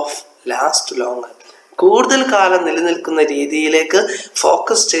ability of last long, കൂടുതൽ കാലം നിലനിൽക്കുന്ന രീതിയിലേക്ക്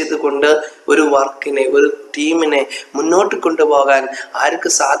ഫോക്കസ് ചെയ്തുകൊണ്ട് ഒരു വർക്കിനെ, ഒരു ടീമിനെ മുന്നോട്ട് കൊണ്ടുപോകാൻ ആർക്ക്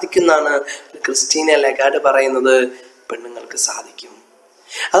സാധിക്കുന്നതാണ്? ക്രിസ്റ്റീന ലഗാർഡ് പറയുന്നത് പെണ്ണുങ്ങൾക്ക് സാധിക്കും.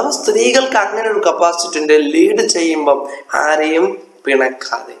 അഥവാ സ്ത്രീകൾക്ക് അങ്ങനെ ഒരു കപ്പാസിറ്റി ഉണ്ട്. ലീഡ് ചെയ്യുമ്പം ആരെയും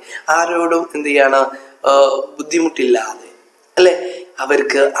പിണക്കാതെ, ആരോടും എന്ത് ചെയ്യാണ്, ബുദ്ധിമുട്ടില്ലാതെ അല്ലെ,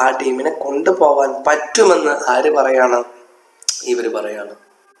 അവർക്ക് ആ ടീമിനെ കൊണ്ടുപോകാൻ പറ്റുമെന്ന് ആര് പറയാണ്? ഇവര് പറയാണ്.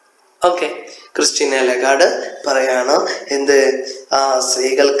 ഓക്കെ, ക്രിസ്റ്റീന ലഗാർഡ് പറയാണ് എന്ത്?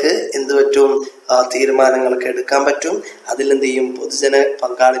 സ്ത്രീകൾക്ക് എന്ത് പറ്റും? തീരുമാനങ്ങളൊക്കെ എടുക്കാൻ പറ്റും. അതിലെന്ത് ചെയ്യും? പൊതുജന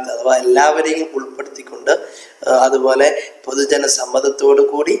പങ്കാളിത്തം, അഥവാ എല്ലാവരെയും ഉൾപ്പെടുത്തിക്കൊണ്ട്, അതുപോലെ പൊതുജന സമ്മതത്തോടു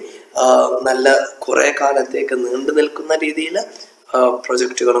കൂടി നല്ല കുറെ കാലത്തേക്ക് നീണ്ടു നിൽക്കുന്ന രീതിയിൽ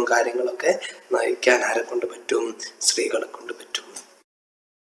പ്രൊജക്റ്റുകളും കാര്യങ്ങളൊക്കെ നയിക്കാൻ ആരെ കൊണ്ട് പറ്റും? സ്ത്രീകളെ കൊണ്ട് പറ്റും.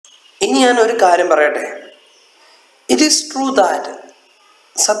 ഇനി ഞാൻ ഒരു കാര്യം പറയട്ടെ. ഇറ്റ് ഈസ് ട്രൂ ദാറ്റ്,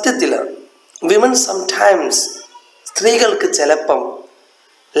 സത്യത്തിൽ വിമൻ സംടൈംസ്, സ്ത്രീകൾക്ക് ചിലപ്പം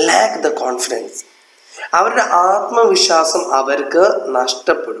ലാക്ക് ദ കോൺഫിഡൻസ്, അവരുടെ ആത്മവിശ്വാസം അവർക്ക്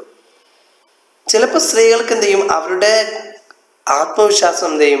നഷ്ടപ്പെടും. ചിലപ്പോൾ സ്ത്രീകൾക്ക് എന്ത് ചെയ്യും, അവരുടെ ആത്മവിശ്വാസം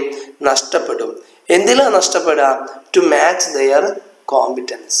എന്ത് ചെയ്യും, നഷ്ടപ്പെടും. എന്തിലാണ് നഷ്ടപ്പെടുക? To match there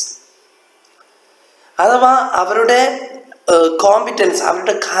competence. അഥവാ അവരുടെ കോമ്പിറ്റൻസ്,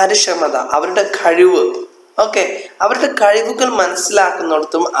 അവരുടെ കാര്യക്ഷമത, അവരുടെ കഴിവ്, ഓക്കെ, അവരുടെ കഴിവുകൾ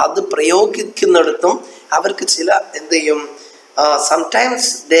മനസ്സിലാക്കുന്നിടത്തും അത് പ്രയോഗിക്കുന്നിടത്തും അവർക്ക് ചില എന്ത് ചെയ്യും,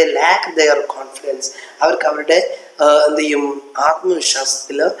 sometimes they lakh there confidence. അവർക്ക് അവരുടെ എന്ത് ചെയ്യും,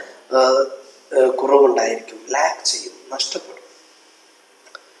 ആത്മവിശ്വാസത്തിൽ കുറവുണ്ടായിരിക്കും, ലാക്ക് ചെയ്യും, നഷ്ടപ്പെടും.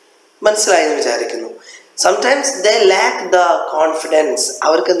 മനസ്സിലായെന്ന് വിചാരിക്കുന്നു. Sometimes they lakh the confidence.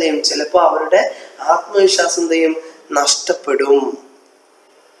 അവർക്ക് എന്ത് ചെയ്യും, ചിലപ്പോൾ അവരുടെ ആത്മവിശ്വാസം എന്ത് ചെയ്യും, നഷ്ടപ്പെടും.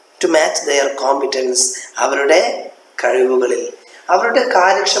 ടു മാച്ച് ദെയർ കോമ്പിറ്റൻസ്, അവരുടെ കഴിവുകളിൽ, അവരുടെ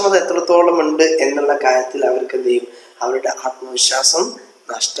കാര്യക്ഷമത എത്രത്തോളം ഉണ്ട് എന്നുള്ള കാര്യത്തിൽ അവർക്ക് എന്ത് ചെയ്യും, അവരുടെ ആത്മവിശ്വാസം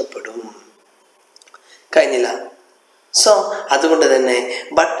നഷ്ടപ്പെടും. കഴിഞ്ഞില്ല. സോ അതുകൊണ്ട് തന്നെ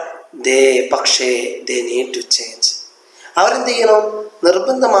പക്ഷേ ദേ നീഡ് ടു ചേഞ്ച്. അവരെന്ത് ചെയ്യണം,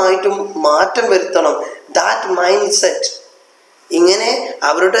 നിർബന്ധമായിട്ടും മാറ്റം വരുത്തണം. That mind set. ഇങ്ങനെ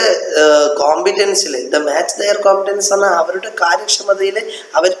അവരുടെ കോമ്പിറ്റൻസിൽ ദ മാച്ച് ദെയർ കോമ്പിറ്റൻസ് എന്നാൽ അവരുടെ കാര്യക്ഷമതയിൽ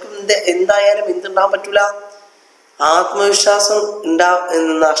അവർക്ക് എന്തായാലും എന്തുണ്ടാകാൻ പറ്റൂല, ആത്മവിശ്വാസം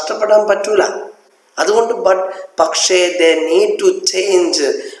നഷ്ടപ്പെടാൻ പറ്റൂല. അതുകൊണ്ട് പക്ഷേ ദേ നീഡ് ടു ചേഞ്ച്.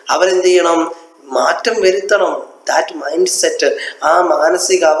 അവരെന്ത് ചെയ്യണം, മാറ്റം വരുത്തണം. ദാറ്റ് മൈൻഡ് സെറ്റ്, ആ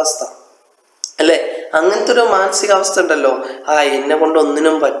മാനസികാവസ്ഥ അല്ലെ, അങ്ങനത്തെ ഒരു മാനസികാവസ്ഥ ഉണ്ടല്ലോ, എന്നെ കൊണ്ട്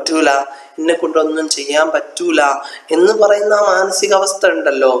ഒന്നിനും പറ്റൂല, എന്നെ കൊണ്ടൊന്നും ചെയ്യാൻ പറ്റൂല എന്ന് പറയുന്ന ആ മാനസികാവസ്ഥ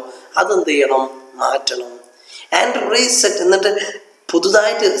ഉണ്ടല്ലോ, അതെന്ത് ചെയ്യണം, മാറ്റണം. ആൻഡ് റീസെറ്റ്, എന്നിട്ട്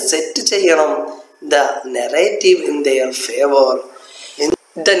പുതുതായിട്ട് സെറ്റ് ചെയ്യണം. The narrative in there favour.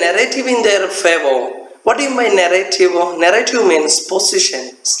 The narrative in their favor. What do you mean narrative? Narrative means position,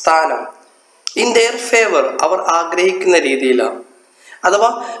 സ്ഥാനം. In their favor, അവർ ആഗ്രഹിക്കുന്ന രീതിയിലാണ്. അഥവാ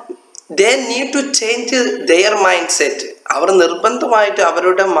they need to change their mindset. അവർ നിർബന്ധമായിട്ട്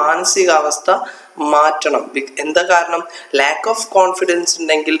അവരുടെ മാനസികാവസ്ഥ മാറ്റണം. എന്താ കാരണം? ലാക്ക് ഓഫ് കോൺഫിഡൻസ്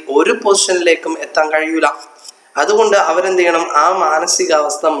ഉണ്ടെങ്കിൽ ഒരു പൊസിഷനിലേക്കും എത്താൻ കഴിയൂല. അതുകൊണ്ട് അവരെന്ത് ചെയ്യണം, ആ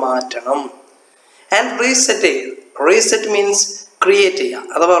മാനസികാവസ്ഥ മാറ്റണം. ആൻഡ് റീസെറ്റ് മീൻസ് ക്രിയേറ്റ്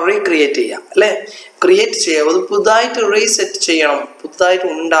ചെയ്യുക അഥവാ റീക്രിയേറ്റ് ചെയ്യുക അല്ലെ, ക്രിയേറ്റ് ചെയ്യുക, അത് പുതുതായിട്ട് റീസെറ്റ് ചെയ്യണം, പുതുതായിട്ട്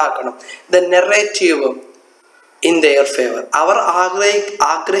ഉണ്ടാക്കണം. The narrative in there favour. അവർ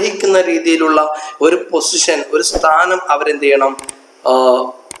ആഗ്രഹിക്കുന്ന രീതിയിലുള്ള ഒരു പൊസിഷൻ, ഒരു സ്ഥാനം അവരെന്ത് ചെയ്യണം,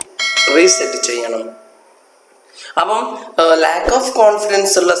 റീസെറ്റ് ചെയ്യണം. അപ്പം ലാക്ക് ഓഫ്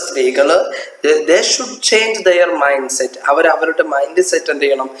കോൺഫിഡൻസ് ഉള്ള സ്ത്രീകൾ they should change there mind set. അവരുടെ മൈൻഡ് സെറ്റ് എന്ത്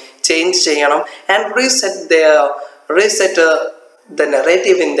ചെയ്യണം, ചേഞ്ച് ചെയ്യണം. And reset the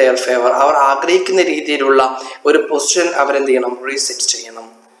narrative in there favour. അവർ ആഗ്രഹിക്കുന്ന രീതിയിലുള്ള ഒരു പൊസിഷൻ അവരെന്ത് ചെയ്യണം, റീസെറ്റ് ചെയ്യണം.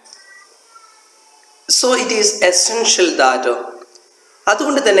 So it is essential that,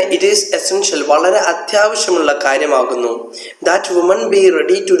 അതുകൊണ്ട് തന്നെ ഇറ്റ് ഈസ് എസെൻഷ്യൽ, വളരെ അത്യാവശ്യമുള്ള കാര്യമാകുന്നു. That woman be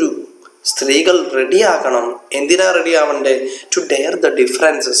ready to do, സ്ത്രീകൾ റെഡിയാകണം. എന്തിനാ റെഡിയാവണ്ടേ? ടു ഡെയർ ദ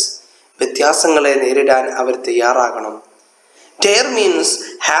ഡിഫറൻസസ്, വ്യത്യാസങ്ങളെ നേരിടാൻ അവർ തയ്യാറാകണം. Dare means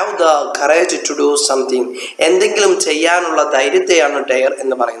have the courage to do something. എന്തെങ്കിലും ചെയ്യാനുള്ള ധൈര്യത്തെയാണ് ഡെയർ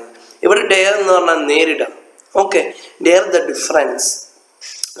എന്ന് പറയുന്നത്. ഇവിടെ ഡെയർ എന്ന് പറഞ്ഞാൽ നേരിടുക. ഓക്കെ, ഡെയർ ദ ഡിഫറൻസ്,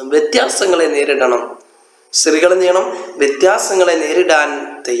 വ്യത്യാസങ്ങളെ നേരിടണം. സ്ത്രീകൾ എന്ത് ചെയ്യണം, വ്യത്യാസങ്ങളെ നേരിടാൻ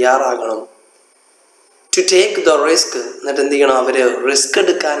തയ്യാറാകണം. ടു ടേക്ക് ദ റിസ്ക്, എന്നിട്ട് എന്ത് ചെയ്യണം, അവര് റിസ്ക്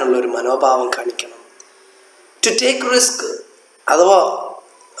എടുക്കാനുള്ള ഒരു മനോഭാവം കാണിക്കണം. ടു ടേക്ക് റിസ്ക് അഥവാ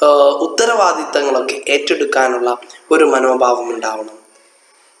ഉത്തരവാദിത്തങ്ങളൊക്കെ ഏറ്റെടുക്കാനുള്ള ഒരു മനോഭാവം ഉണ്ടാവണം.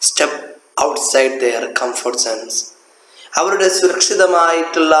 Step outside there comfort zones, അവരുടെ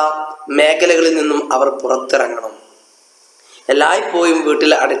സുരക്ഷിതമായിട്ടുള്ള മേഖലകളിൽ നിന്നും അവർ പുറത്തിറങ്ങണം. എല്ലായ്പ്പോഴും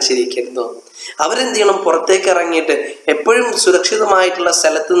വീട്ടിൽ അടച്ചിരിക്കരുത്. അവരെന്ത് ചെയ്യണം, പുറത്തേക്ക് ഇറങ്ങിയിട്ട് എപ്പോഴും സുരക്ഷിതമായിട്ടുള്ള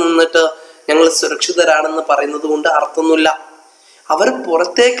സ്ഥലത്ത് നിന്നിട്ട് ഞങ്ങൾ സുരക്ഷിതരാണെന്ന് പറയുന്നത് കൊണ്ട് അർത്ഥമൊന്നുമില്ല. അവർ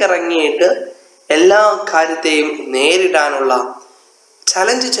പുറത്തേക്ക് ഇറങ്ങിയിട്ട് എല്ലാ കാര്യത്തെയും നേരിടാനുള്ള,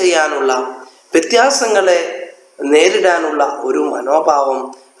 ചലഞ്ച് ചെയ്യാനുള്ള, വ്യത്യാസങ്ങളെ നേരിടാനുള്ള ഒരു മനോഭാവം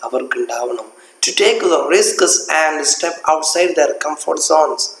അവർക്കുണ്ടാവണം. To take the risks and step outside there comfort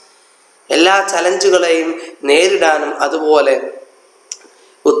zones, എല്ലാ ചലഞ്ചുകളെയും നേരിടാനും അതുപോലെ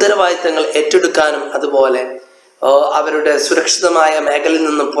ഉത്തരവാദിത്തങ്ങൾ ഏറ്റെടുക്കാനും അതുപോലെ അവരുടെ സുരക്ഷിതമായ മേഖലയിൽ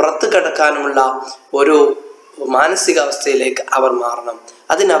നിന്നും പുറത്തു കടക്കാനുമുള്ള ഒരു മാനസികാവസ്ഥയിലേക്ക് അവർ മാറണം.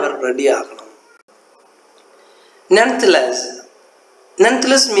 അതിനവർ റെഡിയാകണം.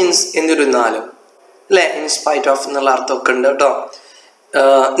 നൺലെസ് മീൻസ് എന്നിരുന്നാലും അല്ലെ, ഇൻസ്പൈറ്റ് ഓഫ് എന്നുള്ള അർത്ഥമൊക്കെ ഉണ്ട് കേട്ടോ.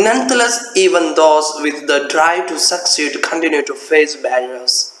 നൺലെസ് even those with the drive to succeed continue to face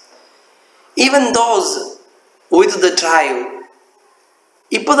barriers. Even those with the drive,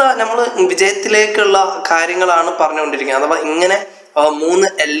 ഇപ്പോൾ നമ്മൾ വിജയത്തിലേക്കുള്ള കാര്യങ്ങളാണ് പറഞ്ഞുകൊണ്ടിരിക്കുന്നത്. അഥവാ ഇങ്ങനെ 3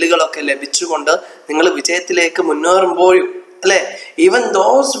 എല്ലുകളൊക്കെ ലഭിച്ചുകൊണ്ട് നിങ്ങൾ വിജയത്തിലേക്ക് മുന്നേറുമ്പോഴും അല്ലെ, even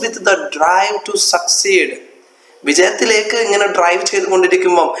those with the drive to succeed, വിജയത്തിലേക്ക് ഇങ്ങനെ ഡ്രൈവ്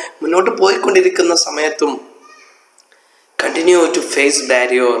ചെയ്തുകൊണ്ടിരിക്കുമ്പം മുന്നോട്ട് പോയിക്കൊണ്ടിരിക്കുന്ന സമയത്തും കണ്ടിന്യൂ ടു ഫേസ്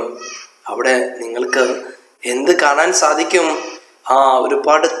ബാരിയർ. അവിടെ നിങ്ങൾക്ക് എന്ത് കാണാൻ സാധിക്കും?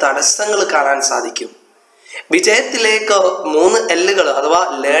 ഒരുപാട് തടസ്സങ്ങൾ കാണാൻ സാധിക്കും. വിജയത്തിലേക്ക് 3 എല്ലുകൾ അഥവാ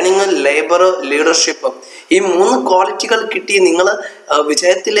ലേണിംഗ്, ലേബർ, ലീഡർഷിപ്പ്, ഈ 3 ക്വാളിറ്റികൾ കിട്ടി നിങ്ങൾ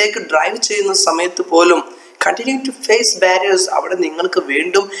വിജയത്തിലേക്ക് ഡ്രൈവ് ചെയ്യുന്ന സമയത്ത് പോലും കണ്ടിന്യൂ ടു ഫേസ് ബാരിയേഴ്സ്. അവിടെ നിങ്ങൾക്ക്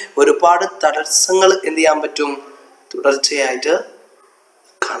വീണ്ടും ഒരുപാട് തടസ്സങ്ങൾ എന്ത് ചെയ്യാൻ പറ്റും? തുടർച്ചയായിട്ട്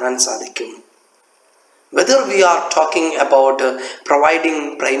കാണാൻ സാധിക്കും. Whether we are talking about providing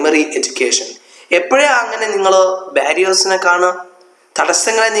primary education, എപ്പോഴാ അങ്ങനെ നിങ്ങൾ ബാരിയേഴ്സിനെ കാണുക,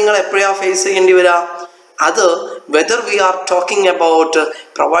 തടസ്സങ്ങളെ നിങ്ങൾ എപ്പോഴാ ഫേസ് ചെയ്യേണ്ടി വരിക? അത് whether we are talking about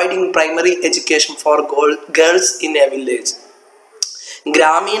providing primary education for girls in a village,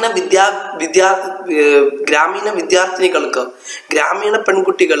 ഗ്രാമീണ വിദ്യാർത്ഥിനികൾക്ക്, ഗ്രാമീണ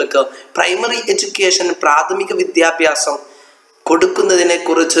പെൺകുട്ടികൾക്ക് പ്രൈമറി എഡ്യൂക്കേഷൻ, പ്രാഥമിക വിദ്യാഭ്യാസം കൊടുക്കുന്നതിനെ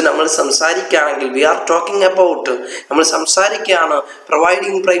കുറിച്ച് നമ്മൾ സംസാരിക്കുകയാണെങ്കിൽ, വി ആർ ടോക്കിംഗ് അബൌട്ട്, നമ്മൾ സംസാരിക്കുകയാണ്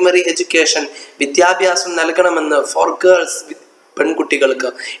പ്രൊവൈഡിങ് പ്രൈമറി എഡ്യൂക്കേഷൻ, വിദ്യാഭ്യാസം നൽകണമെന്ന് ഫോർ ഗേൾസ്, പെൺകുട്ടികൾക്ക്,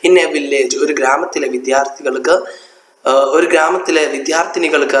 ഇൻ എ വില്ലേജ്, ഒരു ഗ്രാമത്തിലെ വിദ്യാർത്ഥികൾക്ക്, ഒരു ഗ്രാമത്തിലെ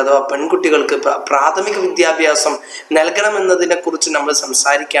വിദ്യാർത്ഥിനികൾക്ക് അഥവാ പെൺകുട്ടികൾക്ക് പ്രാഥമിക വിദ്യാഭ്യാസം നൽകണമെന്നതിനെ കുറിച്ച് നമ്മൾ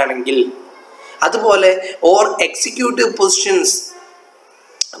സംസാരിക്കുകയാണെങ്കിൽ, അതുപോലെ ഓർ എക്സിക്യൂട്ടീവ് പൊസിഷൻസ്,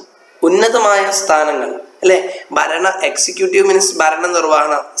 ഉന്നതമായ സ്ഥാനങ്ങൾ അല്ലെ, എക്സിക്യൂട്ടീവ് മീൻസ് ഭരണ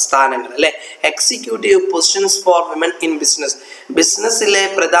നിർവഹണ സ്ഥാനങ്ങൾ അല്ലെ, executive positions for women in business, ബിസിനസ്സിലെ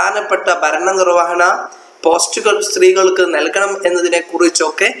പ്രധാനപ്പെട്ട ഭരണ നിർവഹണ പോസ്റ്റുകൾ സ്ത്രീകൾക്ക് നൽകണം എന്നതിനെ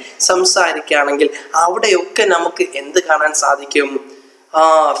കുറിച്ചൊക്കെ സംസാരിക്കുകയാണെങ്കിൽ അവിടെയൊക്കെ നമുക്ക് എന്ത് കാണാൻ സാധിക്കും?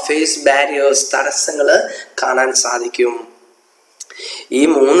 ഫേസ് ബാരിയേഴ്സ്, തടസ്സങ്ങൾ കാണാൻ സാധിക്കും. ഈ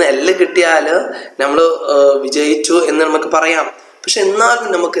 3 എല്ല് കിട്ടിയാൽ നമ്മൾ വിജയിച്ചു എന്ന് നമുക്ക് പറയാം. പക്ഷെ എന്നാലും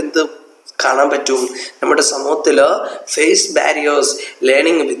നമുക്ക് എന്ത് കാണാൻ പറ്റും? നമ്മുടെ സമൂഹത്തിൽ ഫേസ് ബാരിയേഴ്സ്,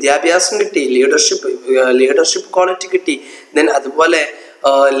 ലേണിംഗ്, വിദ്യാഭ്യാസം കിട്ടി, ലീഡർഷിപ്പ് ക്വാളിറ്റി കിട്ടി, ദെൻ അതുപോലെ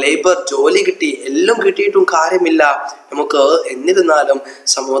ലേബർ, ജോലി കിട്ടി, എല്ലാം കിട്ടിയിട്ടും കാര്യമില്ല. നമുക്ക് എന്നിരുന്നാലും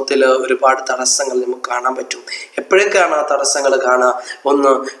സമൂഹത്തിൽ ഒരുപാട് തടസ്സങ്ങൾ നമുക്ക് കാണാൻ പറ്റും. എപ്പോഴൊക്കെയാണ് ആ തടസ്സങ്ങൾ കാണുക?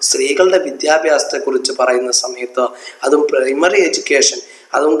 ഒന്ന്, സ്ത്രീകളുടെ വിദ്യാഭ്യാസത്തെ കുറിച്ച് പറയുന്ന സമയത്ത്, അതും പ്രൈമറി എഡ്യൂക്കേഷൻ,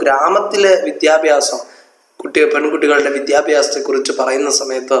 അതും ഗ്രാമത്തിലെ വിദ്യാഭ്യാസം, പെൺകുട്ടികളുടെ വിദ്യാഭ്യാസത്തെ കുറിച്ച് പറയുന്ന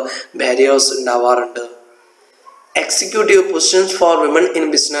സമയത്ത് ബാരിയേഴ്സ് ഉണ്ടാവാറുണ്ട്. Executive positions for women in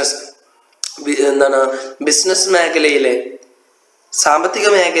business, business മേഖലയിലെ, സാമ്പത്തിക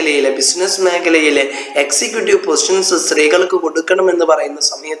മേഖലയിലെ, ബിസിനസ് മേഖലയിലെ എക്സിക്യൂട്ടീവ് പൊസിഷൻസ് സ്ത്രീകൾക്ക് കൊടുക്കണമെന്ന് പറയുന്ന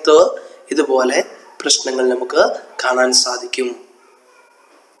സമയത്ത് ഇതുപോലെ പ്രശ്നങ്ങൾ നമുക്ക് കാണാൻ സാധിക്കും.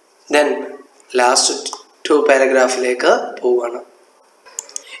 ദെൻ ലാസ്റ്റ് 2 പാരഗ്രാഫിലേക്ക് പോവുകയാണ്.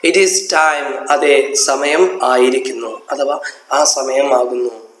 ഇറ്റ് ഈസ് ടൈം, അതേ സമയം ആയിരിക്കുന്നു അഥവാ ആ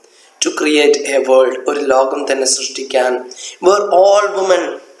സമയമാകുന്നു. ടു ക്രിയേറ്റ് എ വേൾഡ്, ഒരു ലോകം തന്നെ സൃഷ്ടിക്കാൻ. വേർ ഓൾ വുമൻ,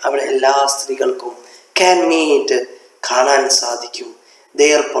 അവിടെ എല്ലാ സ്ത്രീകൾക്കും ക്യാൻ മീറ്റ്, കാണാൻ സാധിക്കും.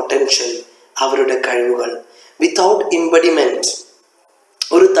 ദെയർ പൊട്ടൻഷ്യൽ, അവരുടെ കഴിവുകൾ. വിത്തൗട്ട് ഇംപെഡിമെന്റ്,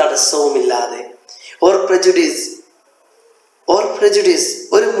 ഒരു തടസ്സവുമില്ലാതെ. ഓർ പ്രെജുഡീസ്,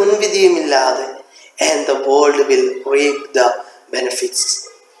 ഒരു മുൻവിധിയുമില്ലാതെ. And the world will റീപ്പ് the benefits,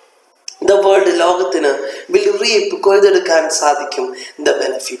 the world, ലോകത്തിന് വിൽ റീപ്പ്, കൊയ്തെടുക്കാൻ സാധിക്കും, ദ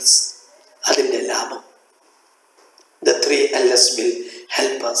ബെനിഫിറ്റ്സ്, അതിൻ്റെ ലാഭം. The 3 L's will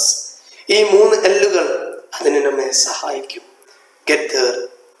help us, ഈ 3 എല്ലുകൾ അതിന് നമ്മെ സഹായിക്കും. ഗെറ്റ് ദെയർ,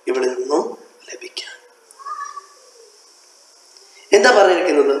 ഇവിടെ നിന്നും ലഭിക്കാൻ. എന്താ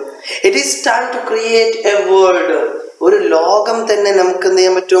പറഞ്ഞിരിക്കുന്നത്? It is time to create A world, ഒരു ലോകം തന്നെ നമുക്ക് എന്ത്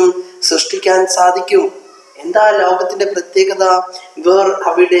ചെയ്യാൻ പറ്റും? സൃഷ്ടിക്കാൻ സാധിക്കും. എന്താ ലോകത്തിന്റെ പ്രത്യേകത? വേർ,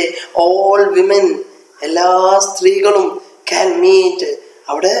 അവിടെ ഓൾ വിമൻ, എല്ലാ സ്ത്രീകളും ക്യാൻ മീറ്റ്,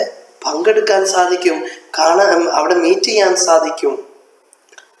 അവിടെ പങ്കെടുക്കാൻ സാധിക്കും, അവിടെ മീറ്റ് ചെയ്യാൻ സാധിക്കും.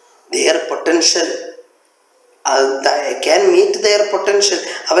 their potential, can meet their potential,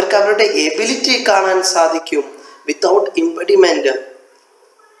 അവർക്ക് അവരുടെ എബിലിറ്റി കാണാൻ സാധിക്കും. വിത്തൗട്ട് ഇംപെഡിമെന്റ്,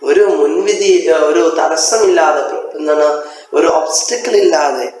 ഒരു മുൻവിധി, ഒരു തടസ്സമില്ലാതെ, ഒരു ഒബ്സ്റ്റക്കിൾ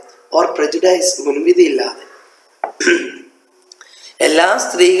ഇല്ലാതെ, ഓർ പ്രെജുഡൈസ്, മുൻവിധി ഇല്ലാതെ. എല്ലാ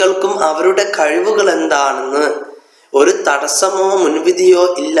സ്ത്രീകൾക്കും അവരുടെ കഴിവുകൾ എന്താണെന്ന് ഒരു തടസ്സമോ മുൻവിധിയോ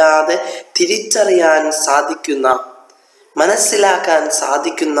ഇല്ലാതെ തിരിച്ചറിയാൻ സാധിക്കുന്ന, മനസ്സിലാക്കാൻ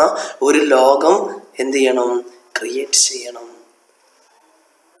സാധിക്കുന്ന ഒരു ലോകം എന്ത് ചെയ്യണം? ക്രിയേറ്റ് ചെയ്യണം.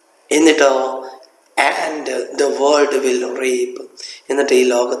 എന്നിട്ടോ ആൻഡ് ദ വേൾഡ് വിൽ റീപ്പ്, എന്നിട്ട് ഈ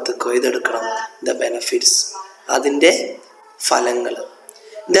ലോകത്ത് കൊയ്തെടുക്കണം ദ ബെനിഫിറ്റ്സ്, അതിൻ്റെ ഫലങ്ങൾ.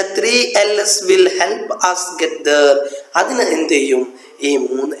 The 3 L's will help us get there. അതിന് എന്ത് ചെയ്യും? ഈ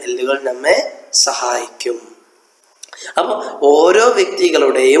 3 Lകൾ നമ്മെ സഹായിക്കും. അപ്പോൾ ഓരോ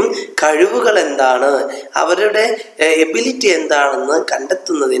വ്യക്തികളുടെയും കഴിവുകൾ എന്താണ്, അവരുടെ എബിലിറ്റി എന്താണെന്ന്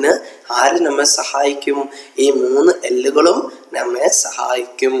കണ്ടെത്തുന്നതിന് ആര് നമ്മെ സഹായിക്കും? ഈ 3 Lകളും നമ്മെ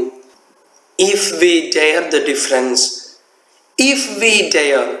സഹായിക്കും. If we dare the difference. If we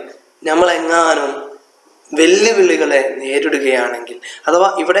dare, നമ്മൾ എങ്ങാനും വെല്ലുവിളികളെ നേരിടുകയാണെങ്കിൽ, അഥവാ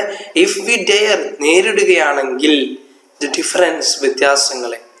ഇവിടെ if we dare നേരിടുകയാണെങ്കിൽ, the difference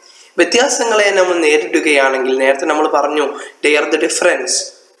വ്യത്യാസങ്ങളെ നമ്മൾ നേരിടുകയാണെങ്കിൽ, നേരത്തെ നമ്മൾ പറഞ്ഞു dare the difference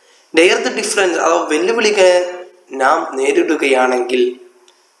അഥവാ വെല്ലുവിളികളെ നാം നേരിടുകയാണെങ്കിൽ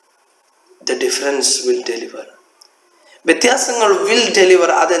the difference will deliver. വ്യത്യാസങ്ങൾ will deliver,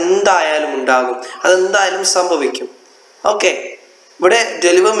 അതെന്തായാലും ഉണ്ടാകും, അതെന്തായാലും സംഭവിക്കും. ഓക്കെ, ഇവിടെ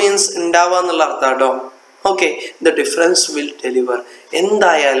ഡെലിവർ മീൻസ് ഉണ്ടാവുക എന്നുള്ള അർത്ഥം കേട്ടോ. Okay, the difference will deliver,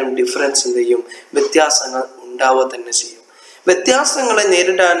 എന്തായാലും ഡിഫറൻസ് എന്ത് ചെയ്യും? വ്യത്യാസങ്ങൾ ഉണ്ടാവുക തന്നെ ചെയ്യും. വ്യത്യാസങ്ങളെ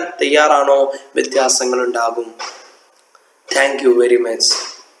നേരിടാൻ തയ്യാറാണോ? വ്യത്യാസങ്ങൾ ഉണ്ടാകും. Thank you very much.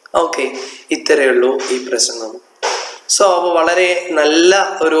 Okay, ഇത്രയേ ഉള്ളൂ ഈ പ്രസംഗം. സോ അപ്പോൾ വളരെ നല്ല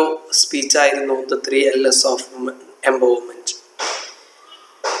ഒരു സ്പീച്ചായിരുന്നു ദ 3 L's ഓഫ് എംപവർമെന്റ്.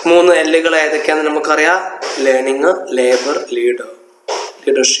 3 Lകൾ ഏതൊക്കെയാണെന്ന് നമുക്കറിയാം. Learning, labour,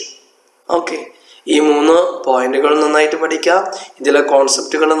 leadership. ഓക്കെ, ഈ 3 പോയിന്റുകൾ നന്നായിട്ട് പഠിക്കുക, ഇതിലെ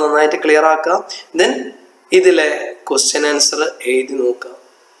കോൺസെപ്റ്റുകൾ നന്നായിട്ട് ക്ലിയർ ആക്കുക. ദെൻ ഇതിലെ ക്വസ്റ്റ്യൻ ആൻസർ എഴുതി നോക്കുക.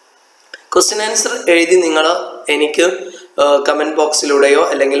 ക്വസ്റ്റ്യൻ ആൻസർ എഴുതി നിങ്ങൾ എനിക്ക് കമൻറ്റ് ബോക്സിലൂടെയോ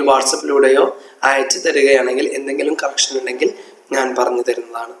അല്ലെങ്കിൽ വാട്സപ്പിലൂടെയോ അയച്ചു തരികയാണെങ്കിൽ എന്തെങ്കിലും കറക്ഷൻ ഉണ്ടെങ്കിൽ ഞാൻ പറഞ്ഞു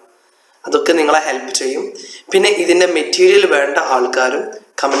തരുന്നതാണ്. അതൊക്കെ നിങ്ങളെ ഹെൽപ്പ് ചെയ്യും. പിന്നെ ഇതിൻ്റെ മെറ്റീരിയൽ വേണ്ട ആൾക്കാരും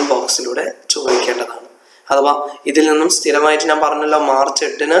കമൻറ്റ് ബോക്സിലൂടെ ചോദിക്കേണ്ടതാണ്. അഥവാ ഇതിൽ നിന്നും സ്ഥിരമായിട്ട് ഞാൻ പറഞ്ഞല്ലോ, മാർച്ച്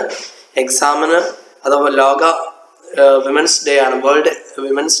 8 എക്സാമിന്, അഥവാ ലോക വിമൻസ് ഡേ ആണ്, വേൾഡ്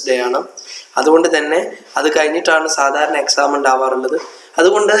വിമൻസ് ഡേ ആണ്. അതുകൊണ്ട് തന്നെ അത് കഴിഞ്ഞിട്ടാണ് സാധാരണ എക്സാം ഉണ്ടാവാറുള്ളത്.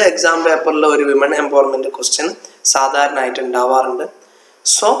 അതുകൊണ്ട് എക്സാം പേപ്പറിൽ ഒരു വിമൻ എംപവർമെൻറ്റ് ക്വസ്റ്റ്യൻ സാധാരണയായിട്ട് ഉണ്ടാവാറുണ്ട്.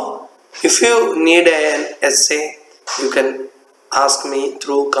 So if you need an essay you can ask me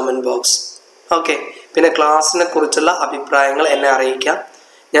through comment box. Okay, പിന്നെ ക്ലാസ്സിനെ കുറിച്ചുള്ള അഭിപ്രായങ്ങൾ എന്നെ അറിയിക്കാം.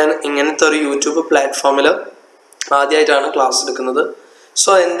 ഞാൻ ഇങ്ങനത്തെ ഒരു യൂട്യൂബ് പ്ലാറ്റ്ഫോമിൽ ആദ്യമായിട്ടാണ് ക്ലാസ് എടുക്കുന്നത്.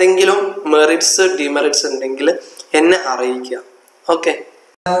 സോ എന്തെങ്കിലും മെറിറ്റ്സ് ഡിമെറിറ്റ്സ് ഉണ്ടെങ്കിൽ എന്നെ അറിയിക്കുക. ഓക്കെ,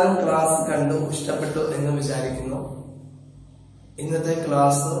 എല്ലാവരും ക്ലാസ് കണ്ടു ഇഷ്ടപ്പെട്ടു എന്ന് വിചാരിക്കുന്നു. ഇന്നത്തെ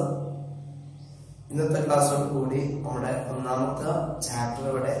ക്ലാസ്സോട് കൂടി നമ്മുടെ 1ാമത്തെ ചാപ്റ്റർ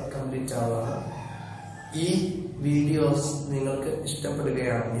ഇവിടെ കംപ്ലീറ്റ് ആവുകയാണ്. ഈ വീഡിയോസ് നിങ്ങൾക്ക്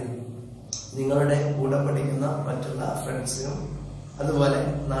ഇഷ്ടപ്പെടുകയാണെങ്കിൽ നിങ്ങളുടെ കൂടെ പഠിക്കുന്ന മറ്റുള്ള ഫ്രണ്ട്സിനും അതുപോലെ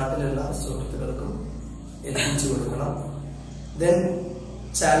നാട്ടിലുള്ള സുഹൃത്തുക്കൾക്കും എത്തിച്ചു കൊടുക്കണം. ദെൻ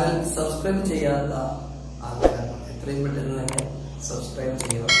ചാനൽ സബ്സ്ക്രൈബ് ചെയ്യാത്ത ആൾക്കാർ എത്രയും പെട്ടെന്ന് തന്നെ സബ്സ്ക്രൈബ്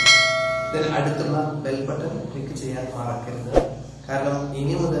ചെയ്യണം. ദെൻ അടുത്തുള്ള ബെൽ ബട്ടൺ ക്ലിക്ക് ചെയ്യാൻ മറക്കരുത്. കാരണം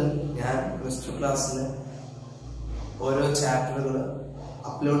ഇനി മുതൽ ഞാൻ +2 ക്ലാസ്സിന് ഓരോ ചാപ്റ്ററുകൾ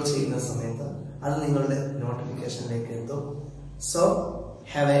അപ്ലോഡ് ചെയ്യുന്ന സമയത്ത് അത് നിങ്ങളുടെ നോട്ടിഫിക്കേഷനിലേക്ക് എത്തും. So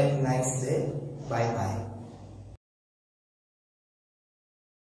have A nice day. Bye bye.